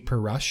EPA per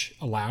rush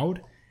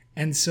allowed.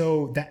 And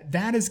so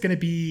that is going to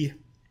be,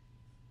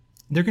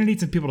 they're going to need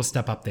some people to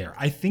step up there.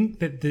 I think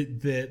that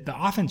the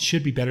offense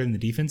should be better than the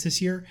defense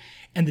this year,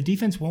 and the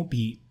defense won't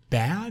be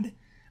bad,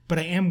 but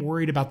I am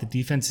worried about the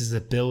defense's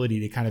ability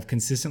to kind of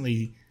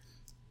consistently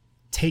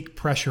take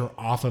pressure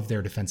off of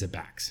their defensive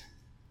backs.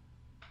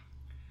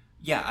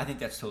 Yeah, I think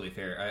that's totally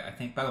fair. I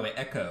think, by the way,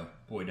 Echo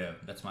Boyd-Doe,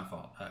 that's my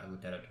fault. I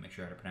looked that up to make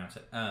sure how to pronounce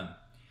it.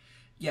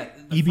 Yeah,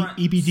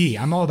 EBD.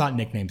 I'm all about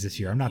nicknames this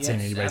year. I'm not saying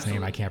anybody's absolutely.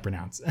 name I can't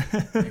pronounce.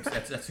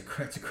 that's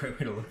a great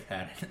way to look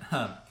at it.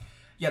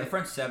 Yeah, the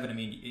front 7, I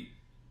mean,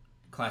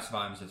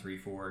 classify them as a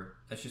 3-4.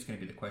 That's just going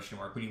to be the question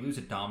mark. When you lose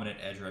a dominant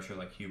edge rusher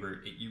like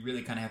Hubert, you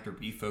really kind of have to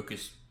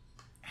refocus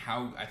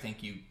how I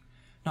think you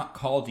not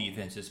call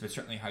defenses, but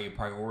certainly how you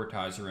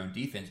prioritize your own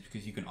defense,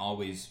 because you can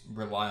always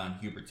rely on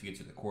Hubert to get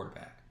to the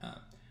quarterback.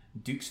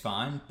 Duke's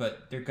fine,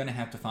 but they're going to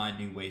have to find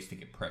new ways to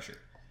get pressure.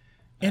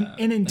 And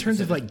in terms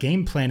of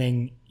game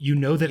planning,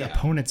 that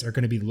opponents are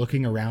going to be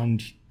looking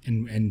around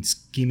and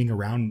scheming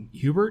around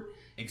Hubert.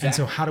 Exactly. And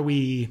so how do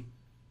we...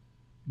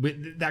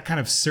 that kind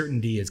of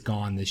certainty is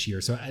gone this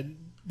year. So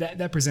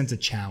that presents a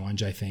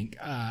challenge, I think,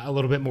 a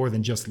little bit more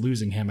than just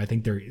losing him. I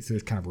think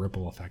there's kind of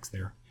ripple effects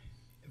there.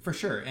 For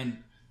sure.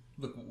 And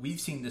look, we've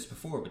seen this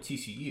before with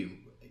TCU.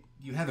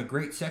 you have a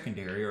great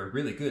secondary or a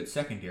really good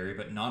secondary,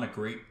 but not a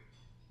great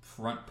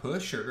front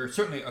push, or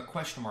certainly a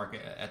question mark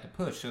at the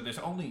push. So there's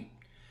only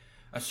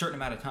a certain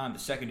amount of time the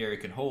secondary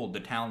can hold the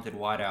talented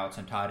wideouts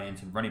and tight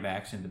ends and running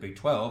backs in the Big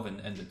 12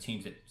 and the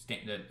teams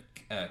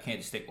that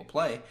Kansas State will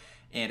play.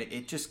 And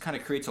it just kind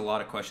of creates a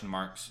lot of question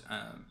marks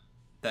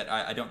that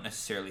I don't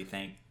necessarily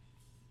think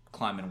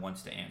Klieman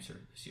wants to answer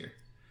this year.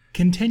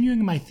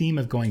 Continuing my theme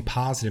of going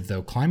positive,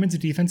 though, Klieman's a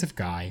defensive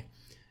guy.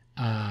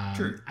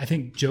 True. I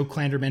think Joe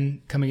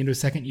Klanderman coming into his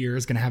second year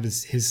is going to have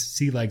his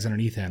sea legs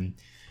underneath him.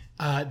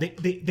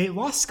 They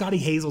lost Scotty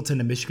Hazelton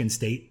to Michigan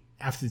State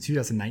after the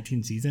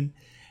 2019 season.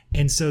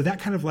 And so that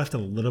kind of left a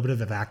little bit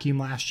of a vacuum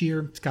last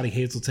year. Scotty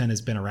Hazelton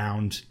has been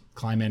around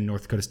Klieman,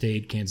 North Dakota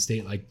State, Kansas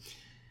State.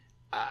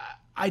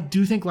 I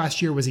do think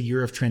last year was a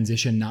year of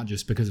transition, not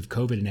just because of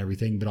COVID and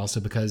everything, but also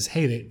because,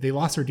 hey, they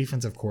lost their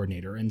defensive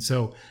coordinator. And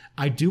so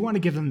I do want to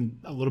give them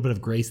a little bit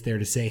of grace there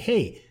to say,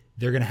 hey,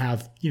 they're going to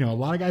have, a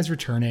lot of guys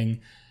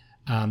returning.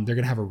 They're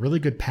going to have a really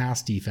good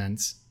pass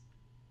defense,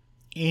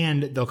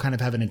 and they'll kind of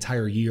have an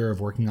entire year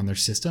of working on their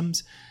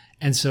systems.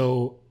 And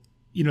so,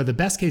 the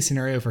best case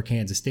scenario for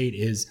Kansas State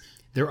is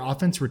their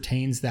offense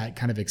retains that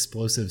kind of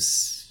explosive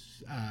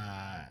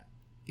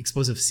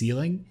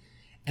ceiling,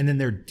 and then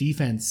their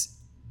defense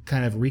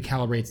kind of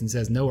recalibrates and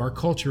says, no, our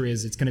culture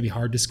is it's going to be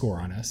hard to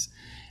score on us.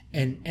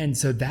 And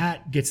so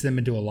that gets them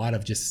into a lot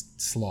of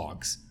just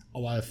slogs, a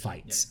lot of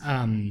fights.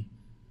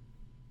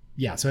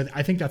 Yep. So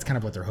I think that's kind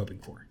of what they're hoping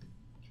for.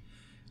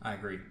 I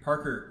agree.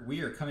 Parker,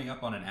 we are coming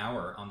up on an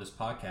hour on this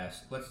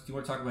podcast. Do you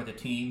want to talk about the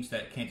teams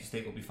that Kansas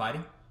State will be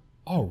fighting?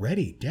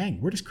 Already? Dang,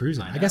 we're just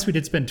cruising. I guess we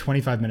did spend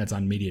 25 minutes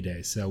on media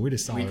day, so we're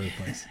just all over the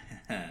place.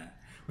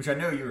 Which I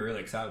know you were really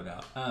excited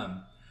about.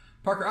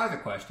 Parker, I have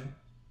a question.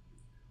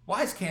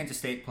 Why is Kansas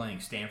State playing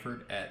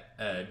Stanford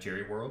at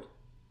Jerry World?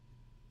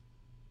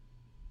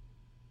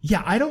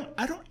 Yeah, I don't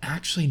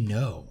actually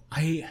know.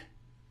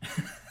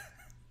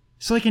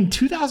 So in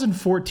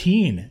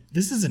 2014,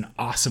 this is an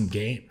awesome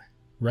game,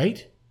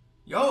 right?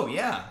 Oh,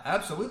 yeah,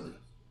 absolutely.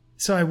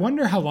 So I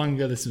wonder how long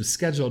ago this was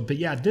scheduled. But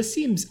yeah, this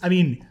seems,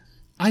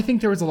 I think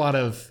there was a lot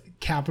of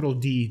capital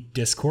D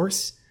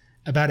discourse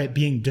about it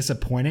being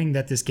disappointing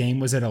that this game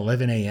was at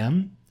 11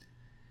 a.m.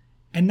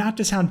 And not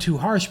to sound too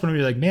harsh, but I'm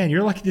like, man,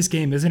 you're lucky this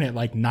game isn't at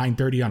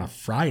 9:30 on a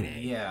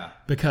Friday. Yeah.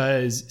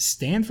 Because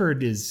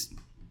Stanford is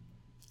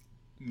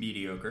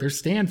mediocre. They're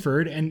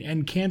Stanford,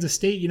 and Kansas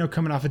State,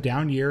 coming off a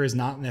down year is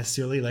not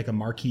necessarily like a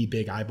marquee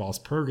big eyeballs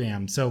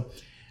program. So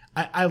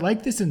I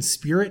like this in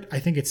spirit. I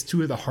think it's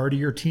two of the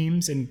hardier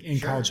teams in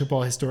Sure. college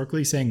football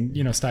historically, saying,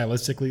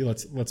 stylistically,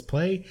 let's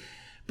play.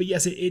 But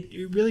yes,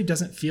 it really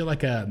doesn't feel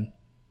like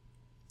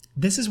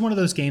this is one of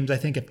those games. I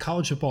think if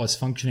college football is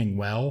functioning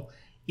well,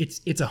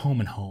 it's a home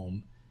and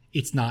home.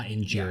 It's not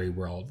in Jerry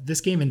World.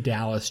 This game in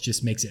Dallas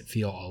just makes it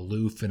feel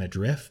aloof and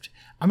adrift.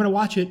 I'm going to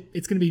watch it.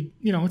 It's going to be,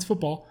 it's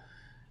football.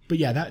 But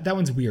yeah, that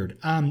one's weird.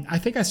 I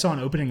think I saw an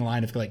opening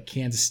line of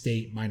Kansas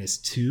State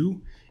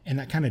 -2, and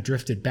that kind of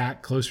drifted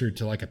back closer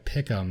to a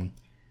pick 'em.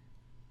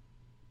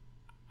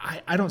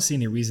 I don't see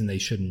any reason they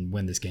shouldn't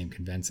win this game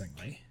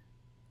convincingly.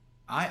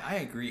 I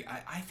agree.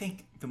 I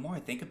think the more I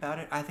think about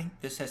it, I think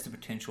this has the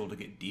potential to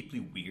get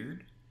deeply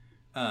weird.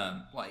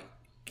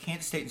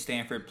 Kansas State and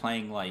Stanford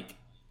playing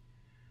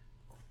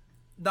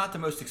not the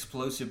most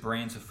explosive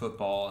brands of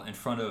football in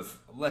front of,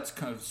 let's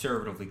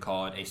conservatively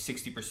call it, a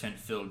 60%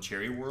 filled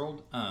Jerry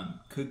World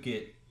could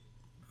get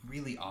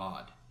really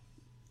odd.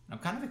 I'm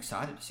kind of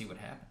excited to see what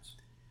happens.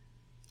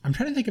 I'm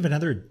trying to think of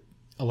another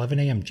 11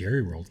 a.m.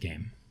 Jerry World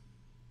game.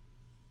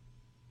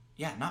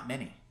 Yeah, not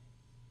many.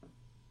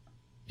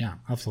 Yeah,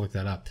 I'll have to look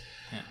that up.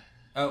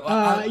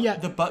 Yeah. Yeah.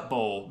 The Butt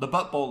Bowl. The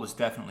Butt Bowl has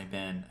definitely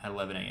been at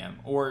 11 a.m.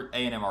 or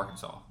A&M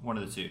Arkansas. One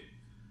of the two.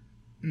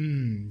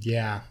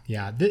 Yeah.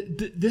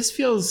 This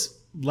feels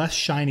less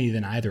shiny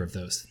than either of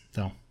those,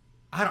 though.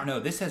 I don't know.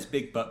 This has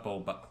big Butt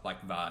Bowl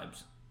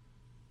vibes.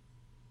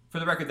 For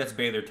the record, that's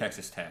Baylor,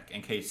 Texas Tech.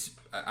 In case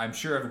I'm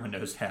sure everyone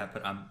knows that,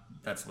 but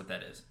that's what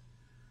that is.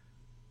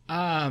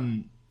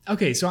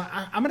 Okay, so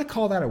I'm going to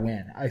call that a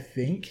win. I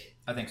think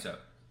so.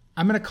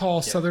 I'm going to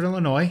call Southern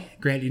Illinois.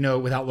 Grant,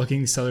 without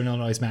looking, Southern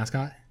Illinois'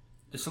 mascot?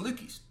 The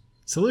Salukis.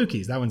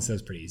 Salukis. That one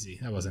says pretty easy.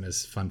 That wasn't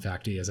as fun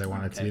facty as I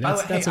wanted it to be.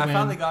 That's a win. I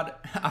finally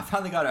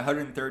got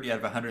 130 out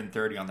of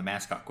 130 on the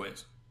mascot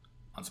quiz.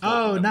 On sport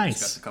Oh, that nice. We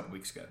discussed a couple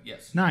weeks ago.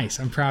 Yes. Nice.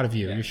 I'm proud of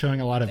you. Yeah. You're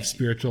showing a lot of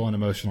spiritual and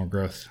emotional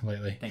growth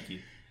lately. Thank you.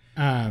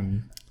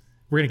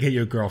 We're going to get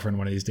you a girlfriend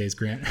one of these days,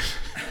 Grant.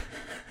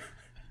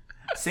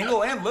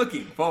 Single and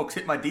looking, folks.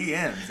 Hit my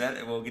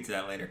DMs. We'll get to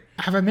that later.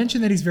 Have I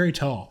mentioned that he's very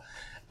tall?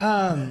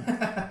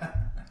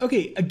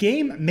 Okay, a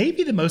game,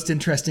 maybe the most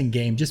interesting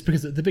game, just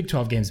because the Big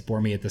 12 games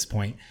bore me at this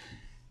point.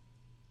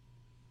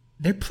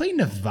 They're playing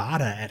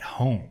Nevada at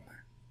home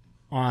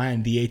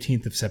on the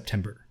 18th of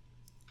September.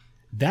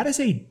 That is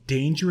a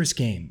dangerous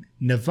game.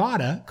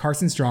 Nevada,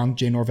 Carson Strong,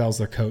 Jay Norvell's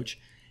their coach,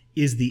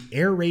 is the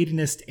air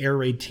raidingest air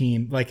raid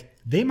team.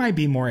 They might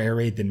be more air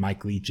raid than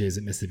Mike Leach is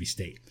at Mississippi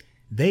State.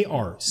 They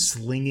are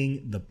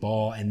slinging the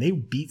ball, and they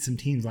beat some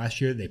teams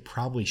last year they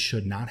probably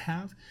should not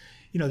have.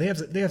 they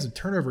have some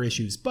turnover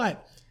issues.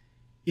 But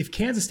if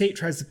Kansas State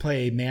tries to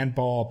play man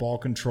ball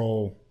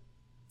control,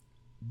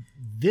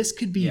 this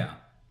could be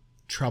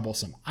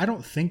troublesome. I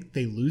don't think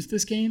they lose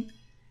this game.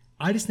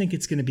 I just think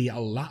it's going to be a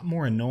lot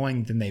more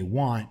annoying than they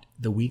want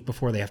the week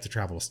before they have to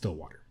travel to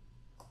Stillwater.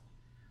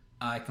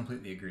 I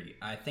completely agree.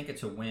 I think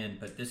it's a win,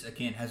 but this,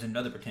 again, has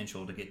another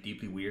potential to get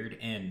deeply weird.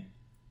 And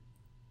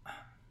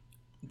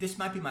this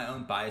might be my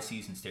own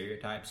biases and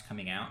stereotypes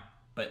coming out,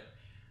 but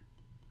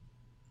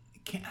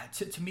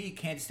to me,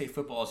 Kansas State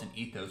football is an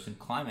ethos, and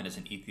Klieman is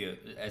an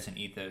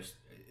ethos.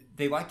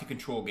 They like to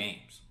control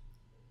games.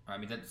 I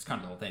mean, that's kind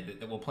of the whole thing.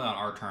 That we'll play on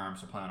our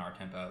terms, we'll play on our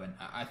tempo. And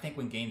I think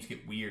when games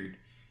get weird,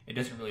 it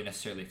doesn't really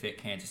necessarily fit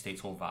Kansas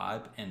State's whole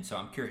vibe. And so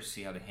I'm curious to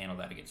see how they handle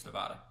that against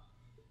Nevada.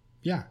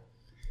 Yeah.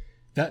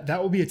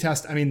 That will be a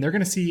test. I mean, they're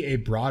going to see a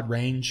broad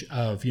range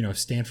of,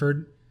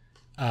 Stanford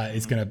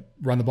is going to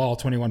run the ball,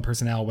 21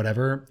 personnel,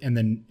 whatever. And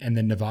then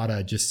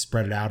Nevada just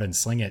spread it out and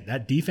sling it.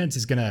 That defense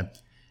is going to,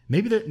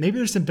 maybe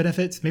there's some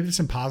benefits, maybe there's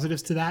some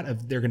positives to that.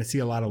 Of they're going to see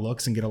a lot of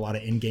looks and get a lot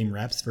of in-game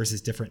reps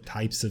versus different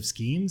types of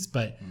schemes.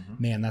 But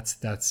man,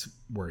 that's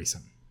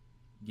worrisome.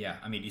 Yeah,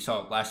 I mean, you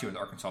saw last year with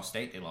Arkansas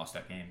State, they lost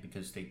that game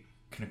because they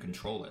couldn't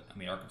control it. I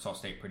mean, Arkansas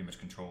State pretty much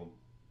controlled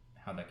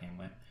how that game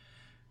went.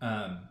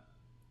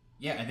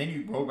 Yeah, and then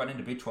you roll right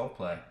into Big 12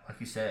 play, like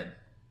you said.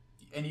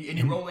 And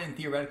you roll in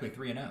theoretically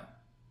 3-0.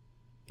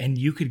 And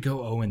you could go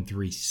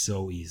 0-3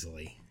 so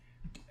easily.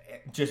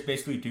 Just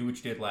basically do what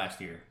you did last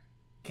year.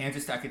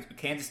 Kansas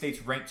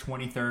State's ranked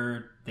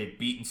 23rd. They've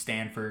beaten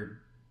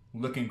Stanford.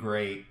 Looking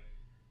great.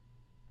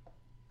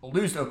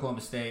 Lose to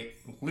Oklahoma State,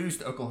 lose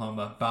to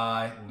Oklahoma,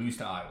 lose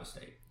to Iowa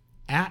State.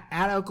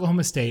 At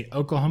Oklahoma State,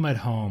 Oklahoma at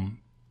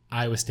home,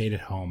 Iowa State at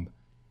home.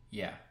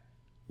 Yeah.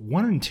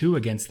 1-2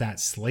 against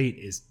that slate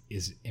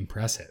is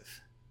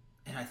impressive.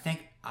 And I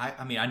think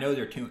I know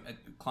they're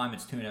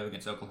Klieman's 2-0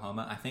 against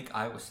Oklahoma. I think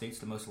Iowa State's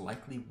the most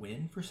likely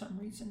win for some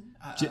reason.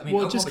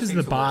 Just because of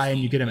the bye and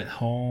you get them at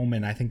home,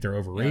 and I think they're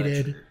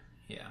overrated.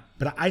 Yeah.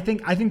 But I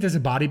think there's a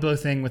body blow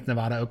thing with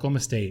Nevada,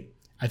 Oklahoma State.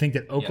 I think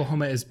that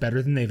Oklahoma is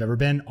better than they've ever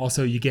been.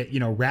 Also, you get,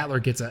 Rattler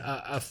gets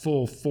a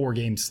full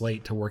 4-game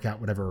slate to work out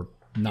whatever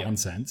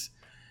nonsense.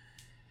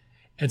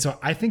 And so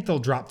I think they'll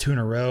drop 2 in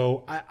a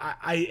row.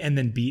 And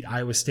then beat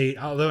Iowa State.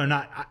 Although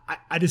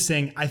I just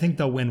saying I think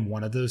they'll win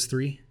one of those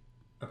 3.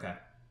 Okay.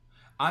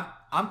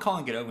 I'm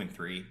calling it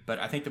 0-3, but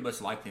I think the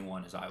most likely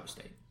one is Iowa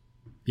State.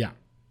 Yeah.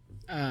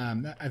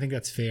 I think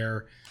that's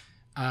fair.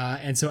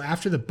 And so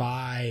after the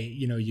bye,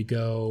 you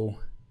go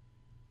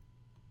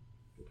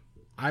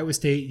Iowa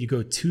State, you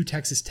go to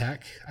Texas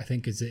Tech, I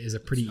think is a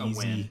pretty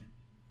easy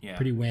win.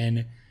 Pretty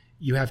win.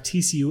 You have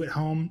TCU at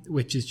home,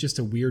 which is just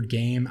a weird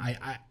game.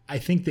 I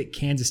think that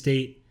Kansas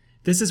State,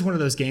 this is one of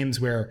those games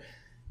where,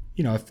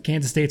 if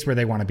Kansas State's where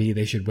they want to be,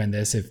 they should win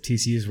this. If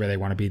TCU's where they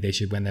want to be, they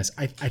should win this.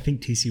 I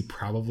think TCU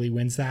probably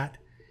wins that.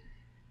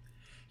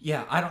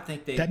 Yeah, I don't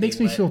think that makes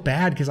me feel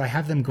bad because I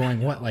have them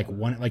going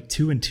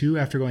 2-2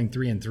 after going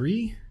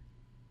 3-3.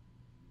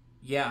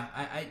 Yeah,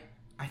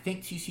 I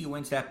think TCU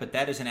wins that, but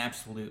that is an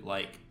absolute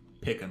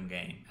pick 'em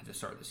game at the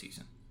start of the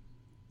season.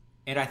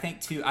 And I think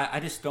too,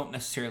 I just don't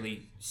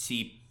necessarily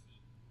see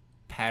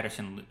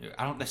Patterson.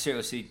 I don't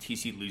necessarily see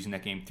TCU losing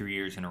that game 3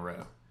 years in a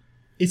row.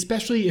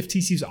 Especially if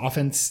TCU's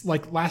offense,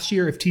 like last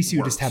year, if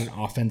TCU just had an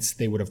offense,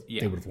 they would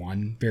have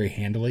won very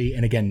handily.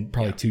 And again,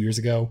 probably 2 years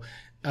ago.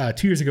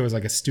 2 years ago was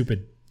like a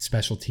stupid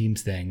special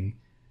teams thing.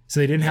 So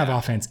they didn't have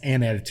offense,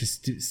 and they had a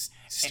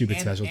stupid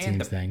special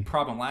teams thing. The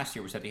problem last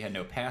year was that they had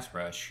no pass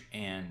rush,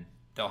 and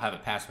they'll have a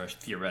pass rush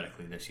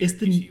theoretically this year.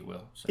 TCU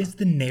will. So. Is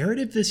the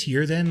narrative this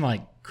year then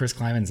Chris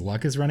Klieman's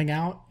luck is running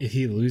out? If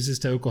he loses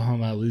to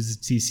Oklahoma, loses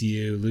to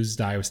TCU, loses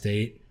to Iowa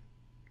State?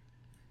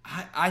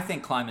 I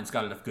think Klieman's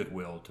got enough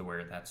goodwill to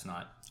where that's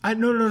not.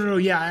 No.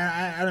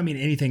 Yeah, I don't mean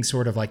anything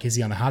sort of is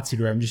he on the hot seat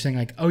or whatever. I'm just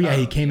saying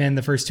he came in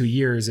the first 2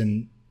 years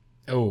and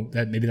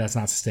maybe that's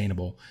not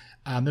sustainable.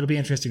 It'll be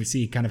interesting to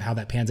see kind of how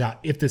that pans out,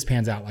 if this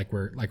pans out like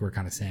we're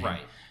kind of saying.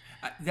 Right.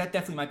 That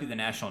definitely might be the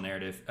national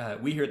narrative.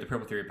 We here at the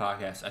Purple Theory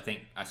podcast, I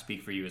think I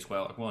speak for you as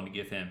well, are willing to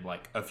give him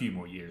a few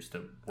more years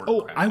to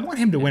work. I want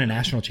him to win a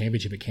national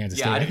championship at Kansas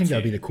State. I think that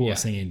would be the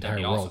coolest thing in the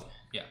entire world.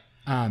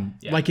 Awesome.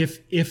 Yeah.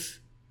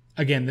 If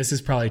again, this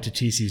is probably to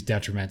TCU's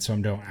detriment, so I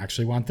don't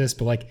actually want this,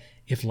 but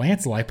if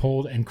Lance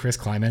Leipold and Chris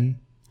Klieman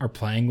are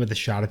playing with a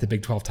shot at the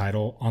Big 12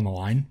 title on the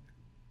line,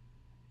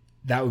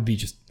 that would be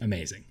just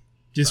amazing.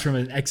 Just from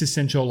an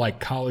existential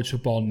college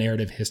football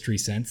narrative history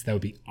sense, that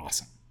would be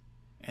awesome.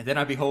 And then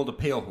I behold a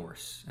pale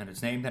horse, and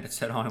its name that it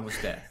set on him was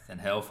death,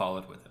 and hell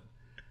followed with him.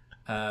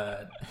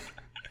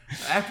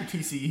 After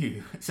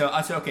TCU, so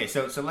let's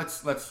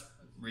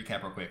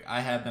recap real quick. I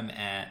have them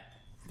at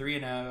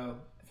 3-0,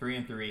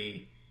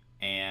 3-3,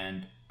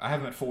 and I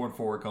have them at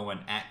 4-4 going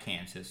at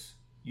Kansas.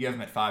 You have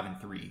them at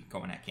 5-3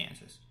 going at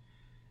Kansas.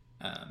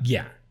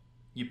 Yeah.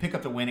 You pick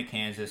up the win at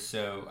Kansas,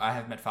 so I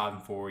have them at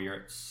 5-4. You're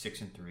at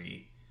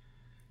 6-3.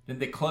 Then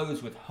they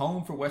close with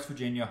home for West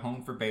Virginia,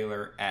 home for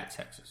Baylor, at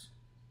Texas.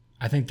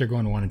 I think they're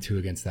going 1-2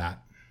 against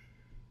that.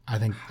 I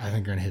think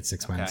they're going to hit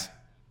 6 wins.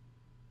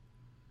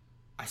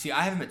 I see.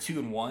 I have them at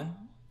 2-1,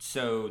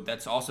 so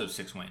that's also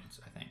 6 wins,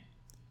 I think.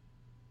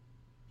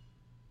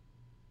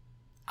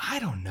 I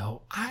don't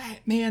know.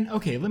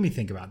 Okay, let me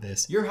think about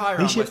this. You're higher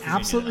They on should West Virginia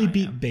absolutely than I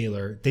beat am.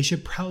 Baylor. They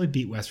should probably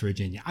beat West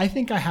Virginia. I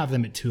think I have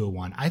them at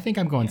 2-1. I think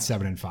I'm going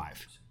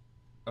 7-5.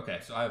 Okay,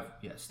 so I have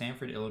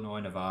Stanford,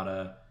 Illinois,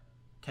 Nevada,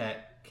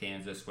 Tech,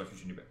 Kansas, West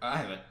Virginia. I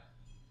have it.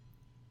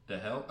 The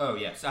hell? Oh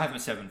yes, I have it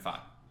 7-5.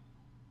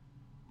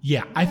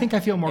 Yeah, I think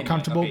I feel more Anyway,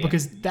 comfortable okay, yeah.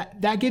 because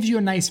that gives you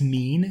a nice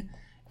mean.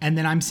 And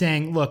then I'm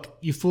saying, look,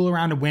 you fool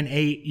around and win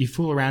 8, you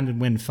fool around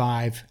and win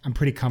 5. I'm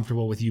pretty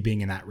comfortable with you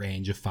being in that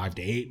range of 5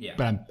 to 8. Yeah.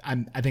 But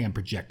I think I'm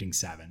projecting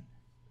 7.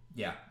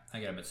 Yeah, I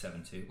got them at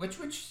 7-2.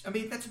 Which I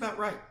mean that's about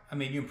right. I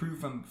mean you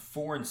improved from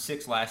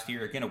 4-6 last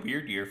year. Again, a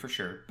weird year for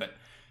sure, but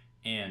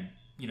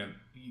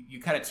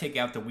you kind of take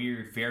out the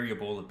weird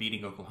variable of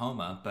beating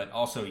Oklahoma, but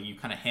also you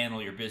kind of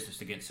handle your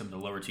business against some of the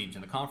lower teams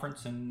in the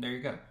conference, and there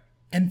you go.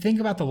 And think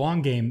about the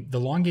long game. The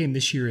long game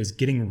this year is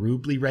getting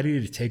Rubley ready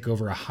to take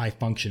over a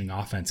high-functioning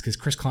offense because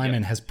Chris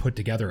Kleiman has put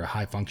together a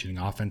high-functioning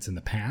offense in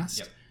the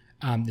past,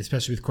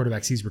 especially with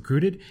quarterbacks he's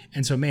recruited.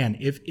 And so, man,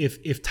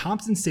 if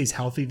Thompson stays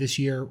healthy this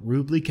year,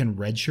 Rubley can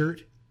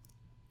redshirt,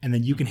 and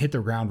then you can hit the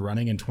ground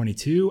running in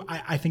 22.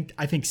 I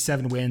think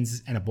 7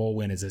 wins and a bowl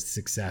win is a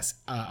success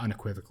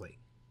unequivocally.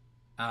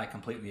 I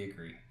completely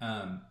agree.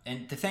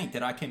 And to think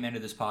that I came into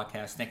this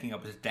podcast thinking I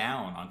was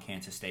down on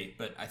Kansas State,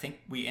 but I think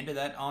we ended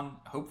that on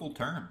hopeful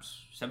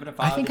terms. 7-5.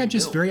 I think I'm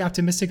just very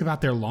optimistic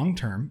about their long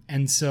term,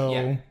 and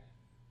so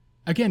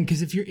again,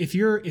 because if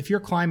you're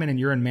Kleiman and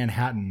you're in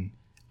Manhattan,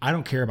 I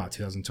don't care about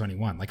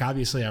 2021. Like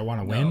obviously, I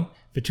want to win,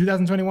 but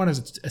 2021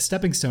 is a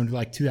stepping stone to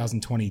like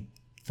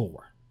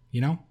 2024.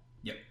 You know?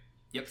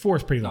 Yep. 4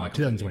 is pretty long. I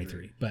completely 2023,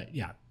 agree. but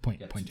yeah, point.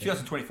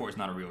 2024 is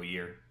not a real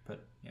year,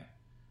 but yeah.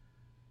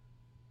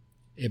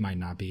 It might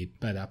not be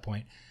by that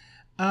point.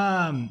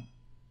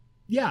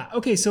 Yeah.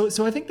 Okay.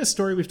 So I think the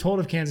story we've told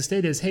of Kansas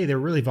State is, hey, they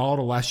were really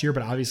volatile last year,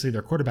 but obviously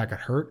their quarterback got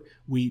hurt.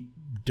 We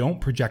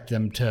don't project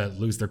them to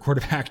lose their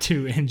quarterback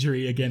to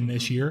injury again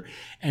this year.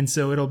 And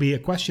so it'll be a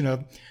question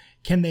of,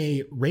 can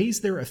they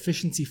raise their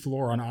efficiency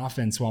floor on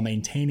offense while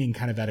maintaining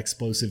kind of that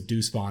explosive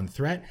Deuce Vaughn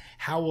threat?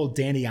 How will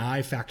Danny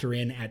I factor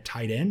in at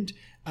tight end?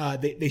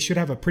 They should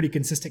have a pretty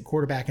consistent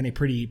quarterback and a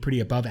pretty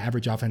above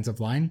average offensive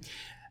line.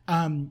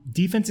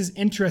 Defense is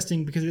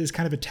interesting because it is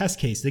kind of a test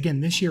case.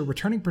 Again, this year,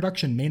 returning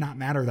production may not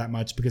matter that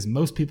much because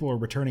most people are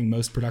returning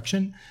most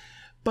production,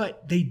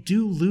 but they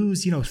do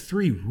lose,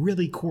 3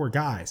 really core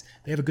guys.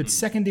 They have a good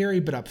secondary,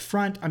 but up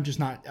front, I'm just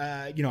not,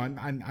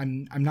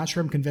 I'm not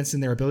sure I'm convinced in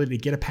their ability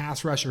to get a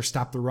pass rush or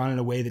stop the run in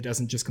a way that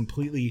doesn't just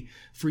completely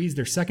freeze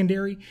their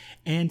secondary.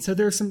 And so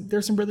there's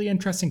some really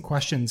interesting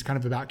questions kind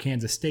of about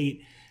Kansas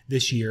State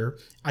this year.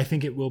 I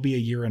think it will be a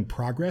year in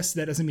progress.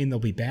 That doesn't mean they'll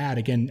be bad.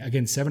 Again,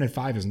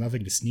 7-5 is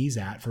nothing to sneeze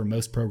at for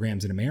most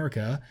programs in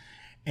America.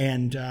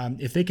 And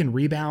if they can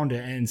rebound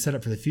and set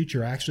up for the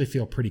future, I actually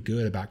feel pretty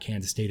good about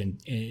Kansas State and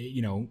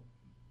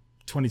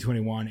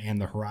 2021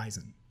 and the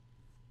horizon.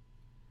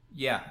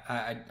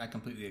 Yeah, I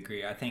completely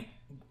agree. I think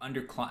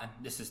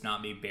this is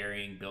not me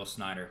burying Bill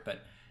Snyder,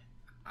 but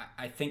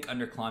I think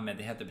under Kleiman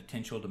they have the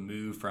potential to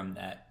move from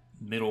that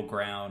middle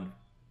ground,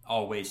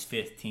 always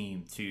 5th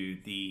team to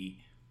the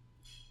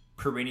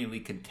perennially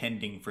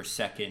contending for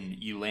 2nd.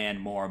 You land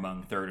more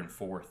among 3rd and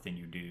 4th than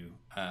you do,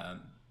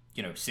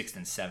 6th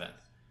and 7th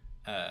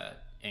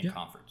in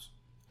conference.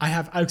 I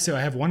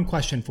have one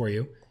question for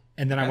you,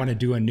 and then I want to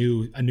do a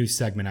new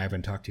segment I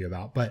haven't talked to you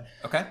about. But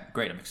okay,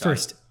 great. I'm excited.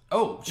 First,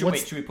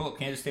 should we pull up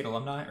Kansas State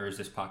alumni, or is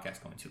this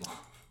podcast going too long?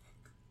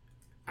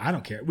 I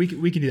don't care. We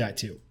can do that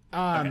too.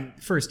 Okay.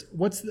 First,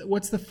 what's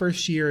the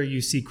first year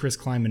you see Chris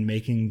Kleiman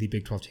making the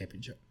Big 12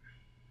 championship?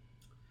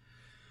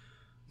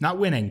 Not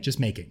winning, just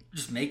making.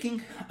 Just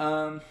making?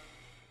 I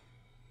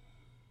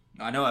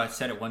know I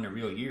said it wasn't a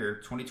real year.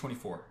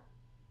 2024.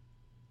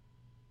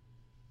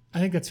 I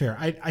think that's fair.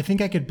 I think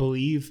I could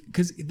believe,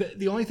 because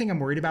the only thing I'm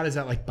worried about is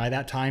that like by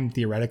that time,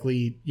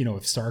 theoretically,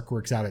 if Sark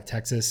works out at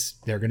Texas,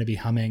 they're going to be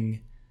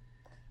humming.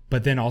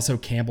 But then also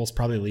Campbell's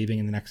probably leaving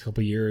in the next couple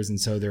of years, and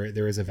so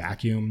there is a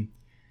vacuum.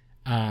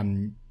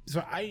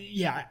 So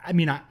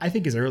I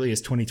think as early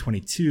as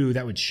 2022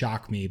 that would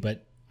shock me,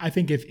 but I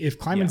think if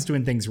Kleiman's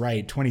doing things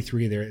right,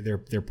 23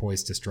 they're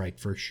poised to strike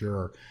for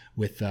sure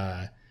with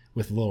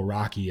Lil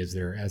Rocky as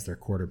their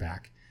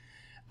quarterback.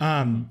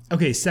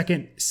 Okay,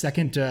 second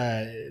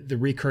the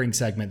recurring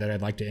segment that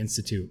I'd like to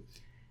institute.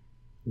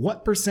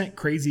 What %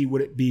 crazy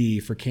would it be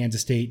for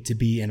Kansas State to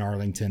be in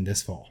Arlington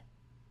this fall?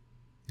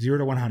 0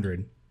 to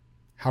 100.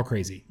 How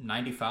crazy?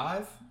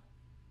 95?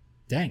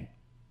 Dang.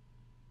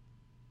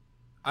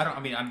 They're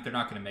not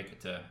going to make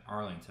it to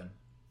Arlington.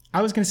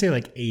 I was going to say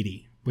like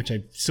 80, which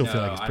I still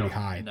feel like is pretty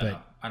high,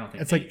 but I don't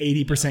think it's like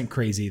 80%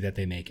 crazy that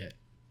they make it.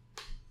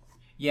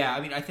 Yeah,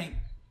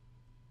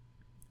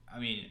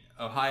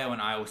 Ohio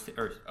and Iowa State,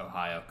 or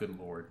Ohio, good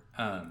Lord.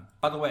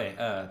 By the way,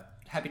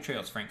 happy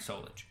trails, Frank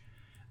Solich.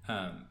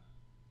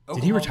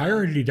 Did he retire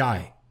or did he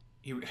die?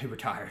 He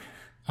retired.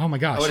 Oh my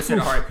gosh. I would have said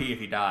RIP if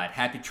he died.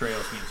 Happy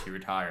trails means he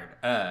retired.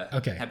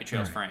 Okay. Happy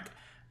trails, right.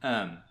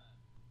 Frank.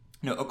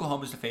 No,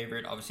 Oklahoma's the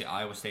favorite. Obviously,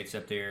 Iowa State's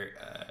up there.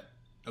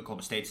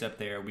 Oklahoma State's up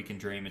there. We can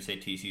dream and say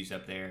TCU's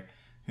up there.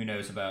 Who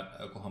knows about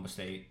Oklahoma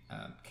State?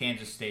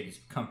 Kansas State is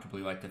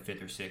comfortably like the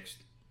 5th or 6th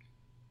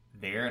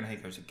there, and I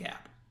think there's a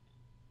gap.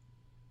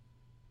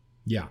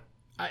 Yeah.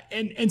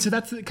 And so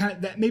that's the kind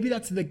of that, maybe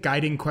that's the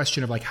guiding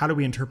question of like, how do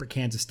we interpret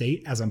Kansas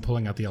State as I'm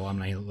pulling out the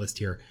alumni list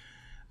here?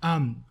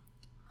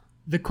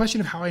 The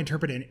question of how I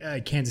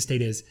interpret Kansas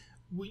State is,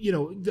 you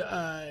know,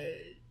 the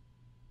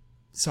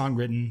song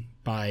written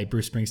by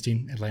Bruce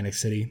Springsteen, Atlantic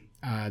City.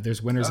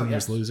 There's winners and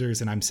there's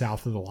losers, and I'm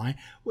south of the line.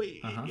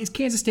 Wait, is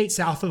Kansas State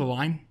south of the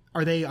line?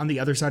 Are they on the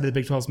other side of the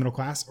Big 12's middle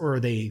class, or are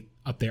they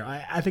up there?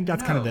 I think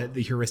that's kind of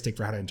the heuristic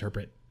for how to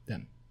interpret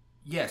them.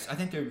 Yes, I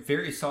think they're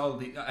very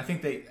solidly. I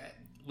think they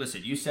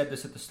listen. You said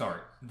this at the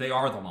start. They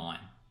are the line,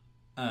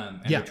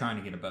 and they're trying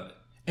to get above it.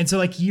 And so,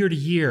 like year to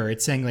year,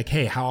 it's saying like,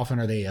 hey, how often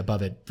are they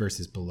above it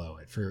versus below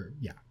it?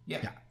 Yeah.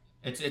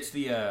 It's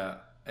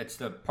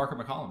the Parker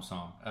McCollum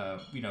song.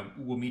 You know,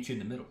 we'll meet you in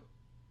the middle.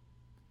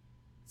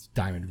 It's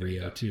Diamond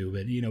Rio too,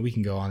 but you know we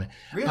can go on it.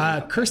 Really?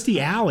 Kirstie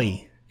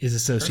Alley is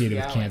associated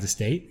with Kansas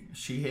State.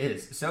 She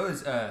is. So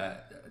is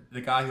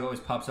the guy who always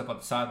pops up on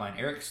the sideline,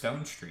 Eric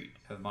Stone Street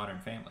of Modern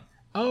Family.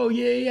 Oh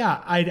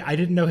yeah. I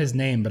didn't know his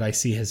name, but I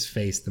see his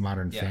face. The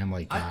Modern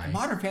Family guy.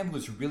 Modern Family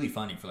was really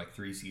funny for like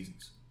 3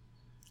 seasons.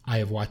 I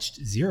have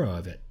watched 0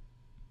 of it.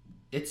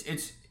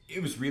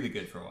 It was really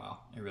good for a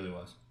while. It really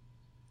was.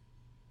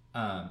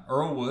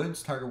 Earl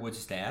Woods, Tiger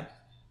Woods' dad.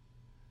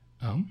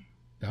 Oh,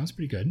 that was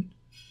pretty good.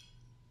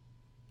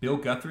 Bill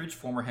Guthridge,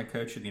 former head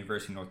coach of the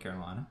University of North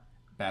Carolina.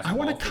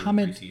 Basketball I want to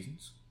comment. 3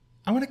 seasons.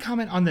 I want to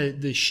comment on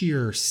the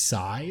sheer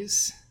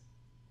size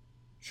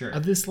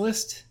of this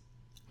list.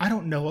 I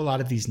don't know a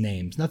lot of these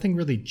names. Nothing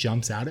really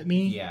jumps out at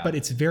me, but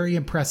it's very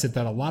impressive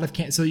that a lot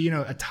of so you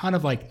know a ton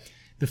of like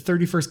the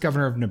 31st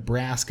governor of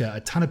Nebraska,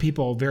 a ton of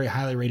people very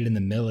highly rated in the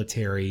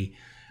military,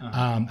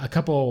 a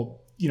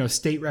couple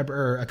state rep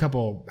or a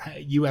couple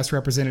U.S.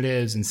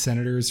 representatives and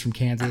senators from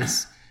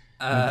Kansas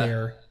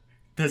there.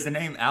 Does the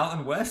name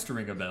Allen West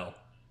ring a bell?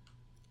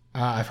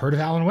 I've heard of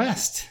Allen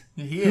West.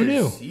 Who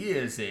knew? He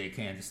is a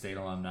Kansas State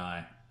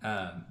alumni,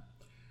 and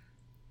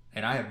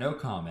I have no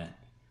comment.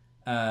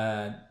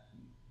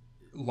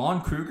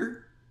 Lon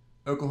Kruger,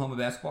 Oklahoma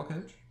basketball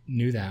coach.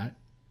 Knew that.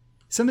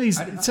 Some of these,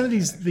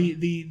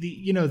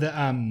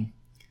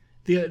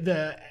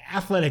 the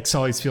athletics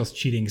always feels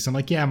cheating. So I'm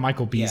like, yeah,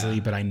 Michael Beasley,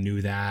 but I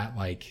knew that.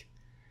 Like,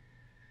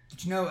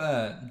 did you know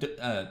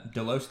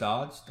DeLoss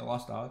Dodds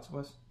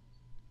was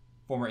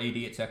former AD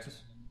at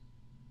Texas?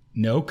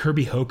 No,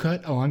 Kirby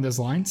Hocutt along those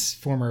lines,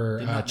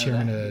 former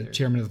chairman of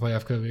the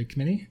playoff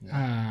committee.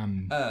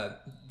 Yeah.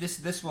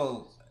 This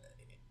will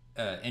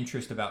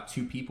interest about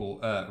 2 people.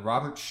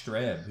 Robert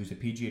Streb, who's a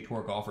PGA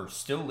Tour golfer,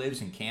 still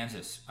lives in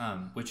Kansas,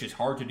 which is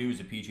hard to do as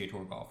a PGA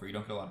Tour golfer. You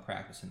don't get a lot of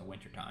practice in the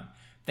wintertime.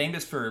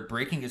 Famous for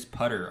breaking his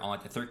putter on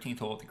like the 13th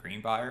hole at the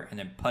Greenbrier and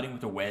then putting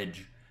with a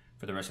wedge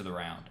for the rest of the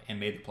round and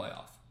made the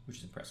playoff, which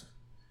is impressive.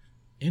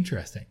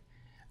 Interesting.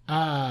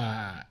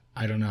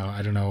 I don't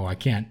know. I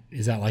can't.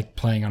 Is that like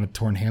playing on a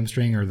torn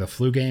hamstring or the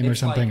flu game or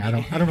something?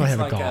 Like, I don't really have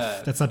a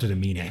golf. That's not to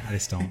demean it. I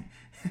just don't.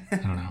 I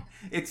don't know.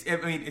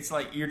 It's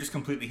like you're just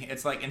completely.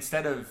 It's like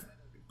instead of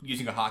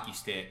using a hockey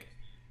stick,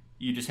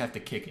 you just have to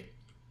kick it.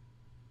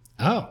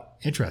 Oh,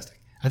 interesting.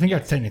 I think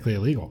that's technically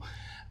illegal.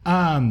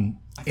 Erin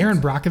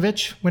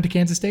Brockovich went to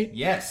Kansas State.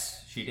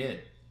 Yes, she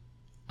did.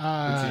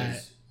 Which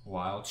is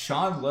wild.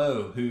 Sean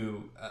Lowe,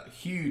 who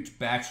huge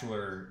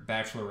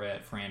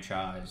bachelorette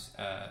franchise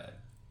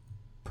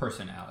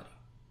personality.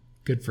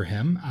 Good for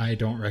him. I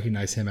don't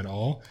recognize him at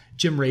all.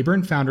 Jim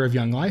Rayburn, founder of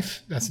Young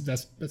Life. That's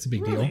a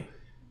big deal.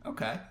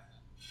 Okay.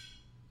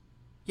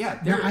 Yeah,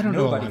 I don't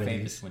know a lot of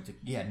these.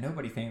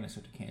 Nobody famous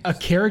went to Kansas. A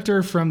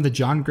character from the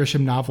John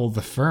Grisham novel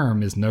The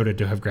Firm is noted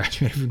to have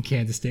graduated from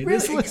Kansas State. Really?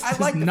 This list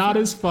is not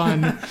as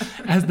fun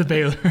as the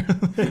Baylor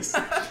list.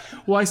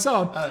 Well, I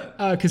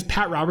saw because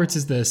Pat Roberts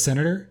is the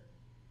senator.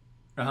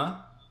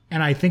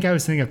 And I think I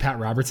was thinking of Pat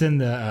Robertson,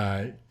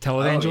 the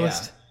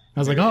televangelist. I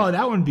was like,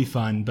 that would be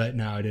fun, but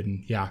no, I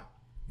didn't. Yeah.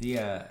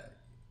 The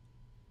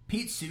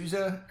Pete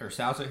Souza,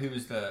 who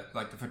was the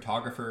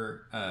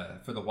photographer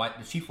for the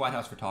chief White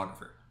House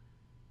photographer.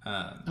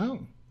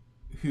 Who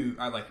he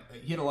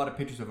had a lot of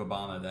pictures of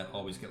Obama that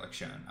always get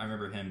shown. I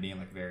remember him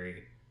being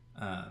very.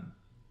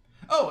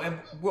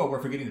 We're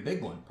forgetting the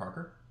big one,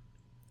 Parker.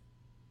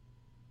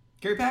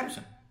 Gary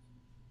Patterson.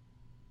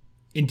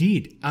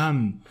 Indeed.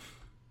 I'm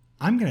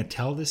going to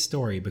tell this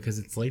story because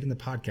it's late in the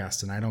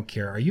podcast and I don't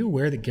care. Are you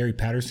aware that Gary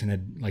Patterson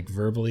had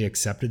verbally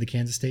accepted the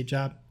Kansas State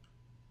job?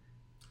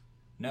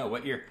 No,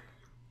 what year?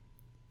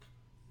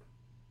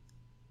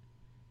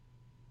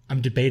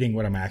 I'm debating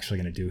what I'm actually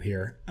going to do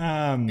here.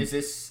 Is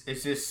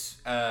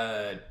this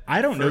I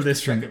don't know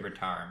this from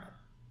retirement.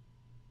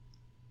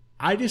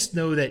 I just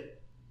know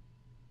that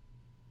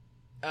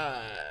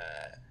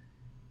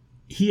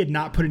he had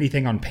not put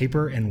anything on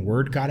paper and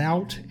word got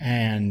out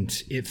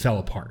and it fell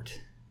apart.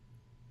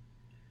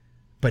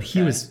 But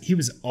he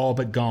was all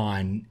but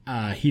gone.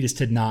 He just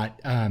had not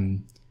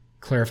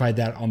clarified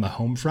that on the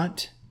home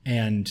front.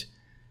 And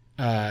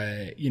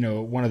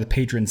one of the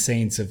patron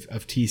saints of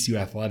TCU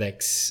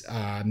athletics,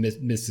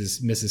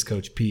 Mrs.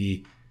 Coach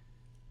P,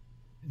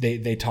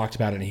 they talked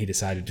about it and he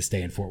decided to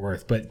stay in Fort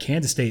Worth. But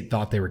Kansas State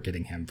thought they were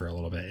getting him for a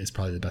little bit is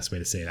probably the best way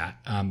to say that.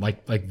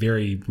 Like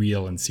very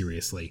real and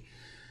seriously.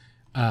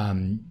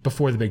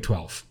 Before the Big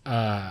 12.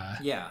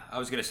 Yeah, I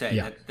was going to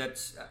say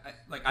that's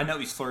like, I know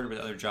he's flirted with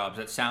other jobs.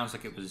 That sounds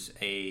like it was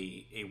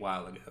a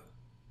while ago.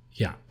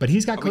 Yeah, but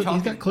he's got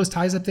close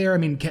ties up there. I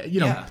mean,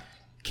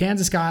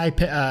 Kansas guy,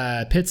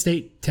 Pitt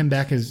State, Tim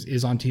Beck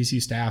is on TCU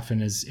staff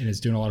and is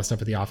doing a lot of stuff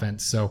with the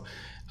offense. So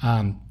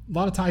a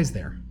lot of ties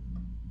there.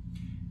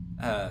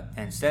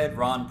 Instead,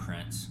 Ron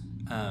Prince.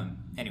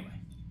 Anyway.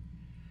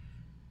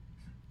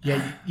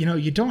 Yeah,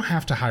 you don't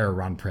have to hire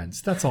Ron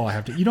Prince. That's all I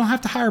have to. You don't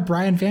have to hire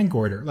Brian Van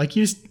Gorder. Like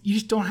you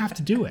just don't have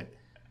to do it.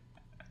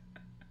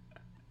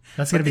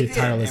 That's going to be the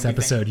title of this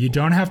episode. You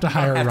don't have to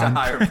hire Ron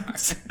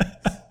Prince.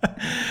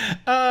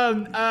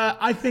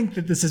 I think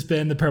that this has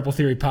been the Purple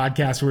Theory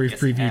podcast where we've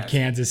previewed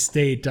Kansas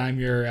State. I'm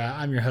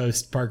your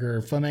host,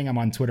 Parker Fleming. I'm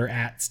on Twitter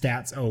at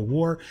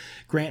StatsOWar.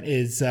 Grant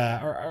is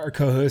our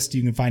co-host.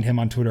 You can find him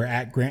on Twitter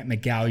at Grant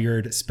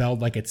McGalliard,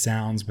 spelled like it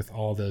sounds with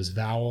all those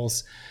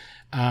vowels.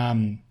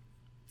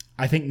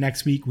 I think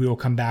next week we will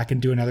come back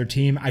and do another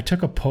team. I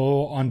took a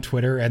poll on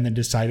Twitter and then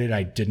decided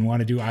I didn't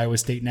want to do Iowa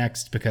State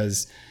next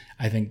because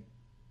I think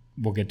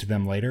we'll get to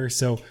them later.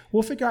 So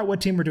we'll figure out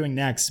what team we're doing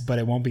next, but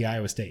it won't be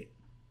Iowa State.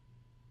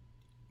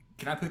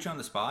 Can I put you on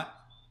the spot?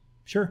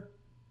 Sure.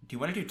 Do you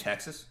want to do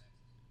Texas?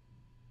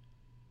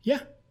 Yeah,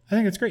 I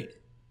think it's great.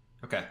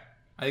 Okay.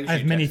 I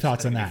have many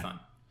thoughts on that.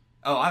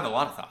 Oh, I have a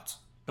lot of thoughts.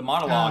 The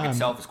monologue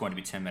itself is going to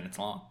be 10 minutes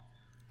long.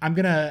 I'm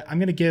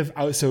gonna give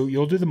out. So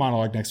you'll do the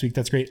monologue next week.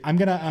 That's great. I'm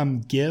gonna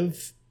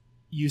give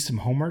you some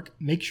homework.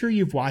 Make sure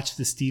you've watched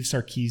the Steve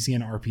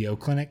Sarkisian RPO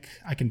clinic.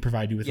 I can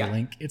provide you with a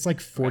link. It's like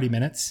 40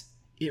 minutes.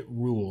 It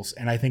rules,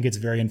 and I think it's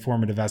very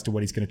informative as to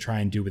what he's going to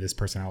try and do with his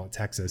personnel at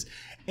Texas.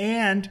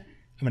 And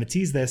I'm going to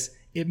tease this.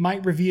 It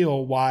might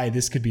reveal why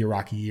this could be a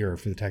rocky year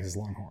for the Texas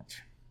Longhorns.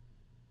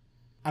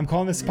 I'm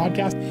calling this a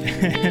podcast,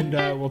 and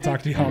we'll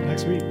talk to y'all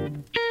next week.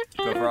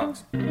 Go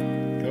Frogs.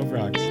 Go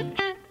Frogs.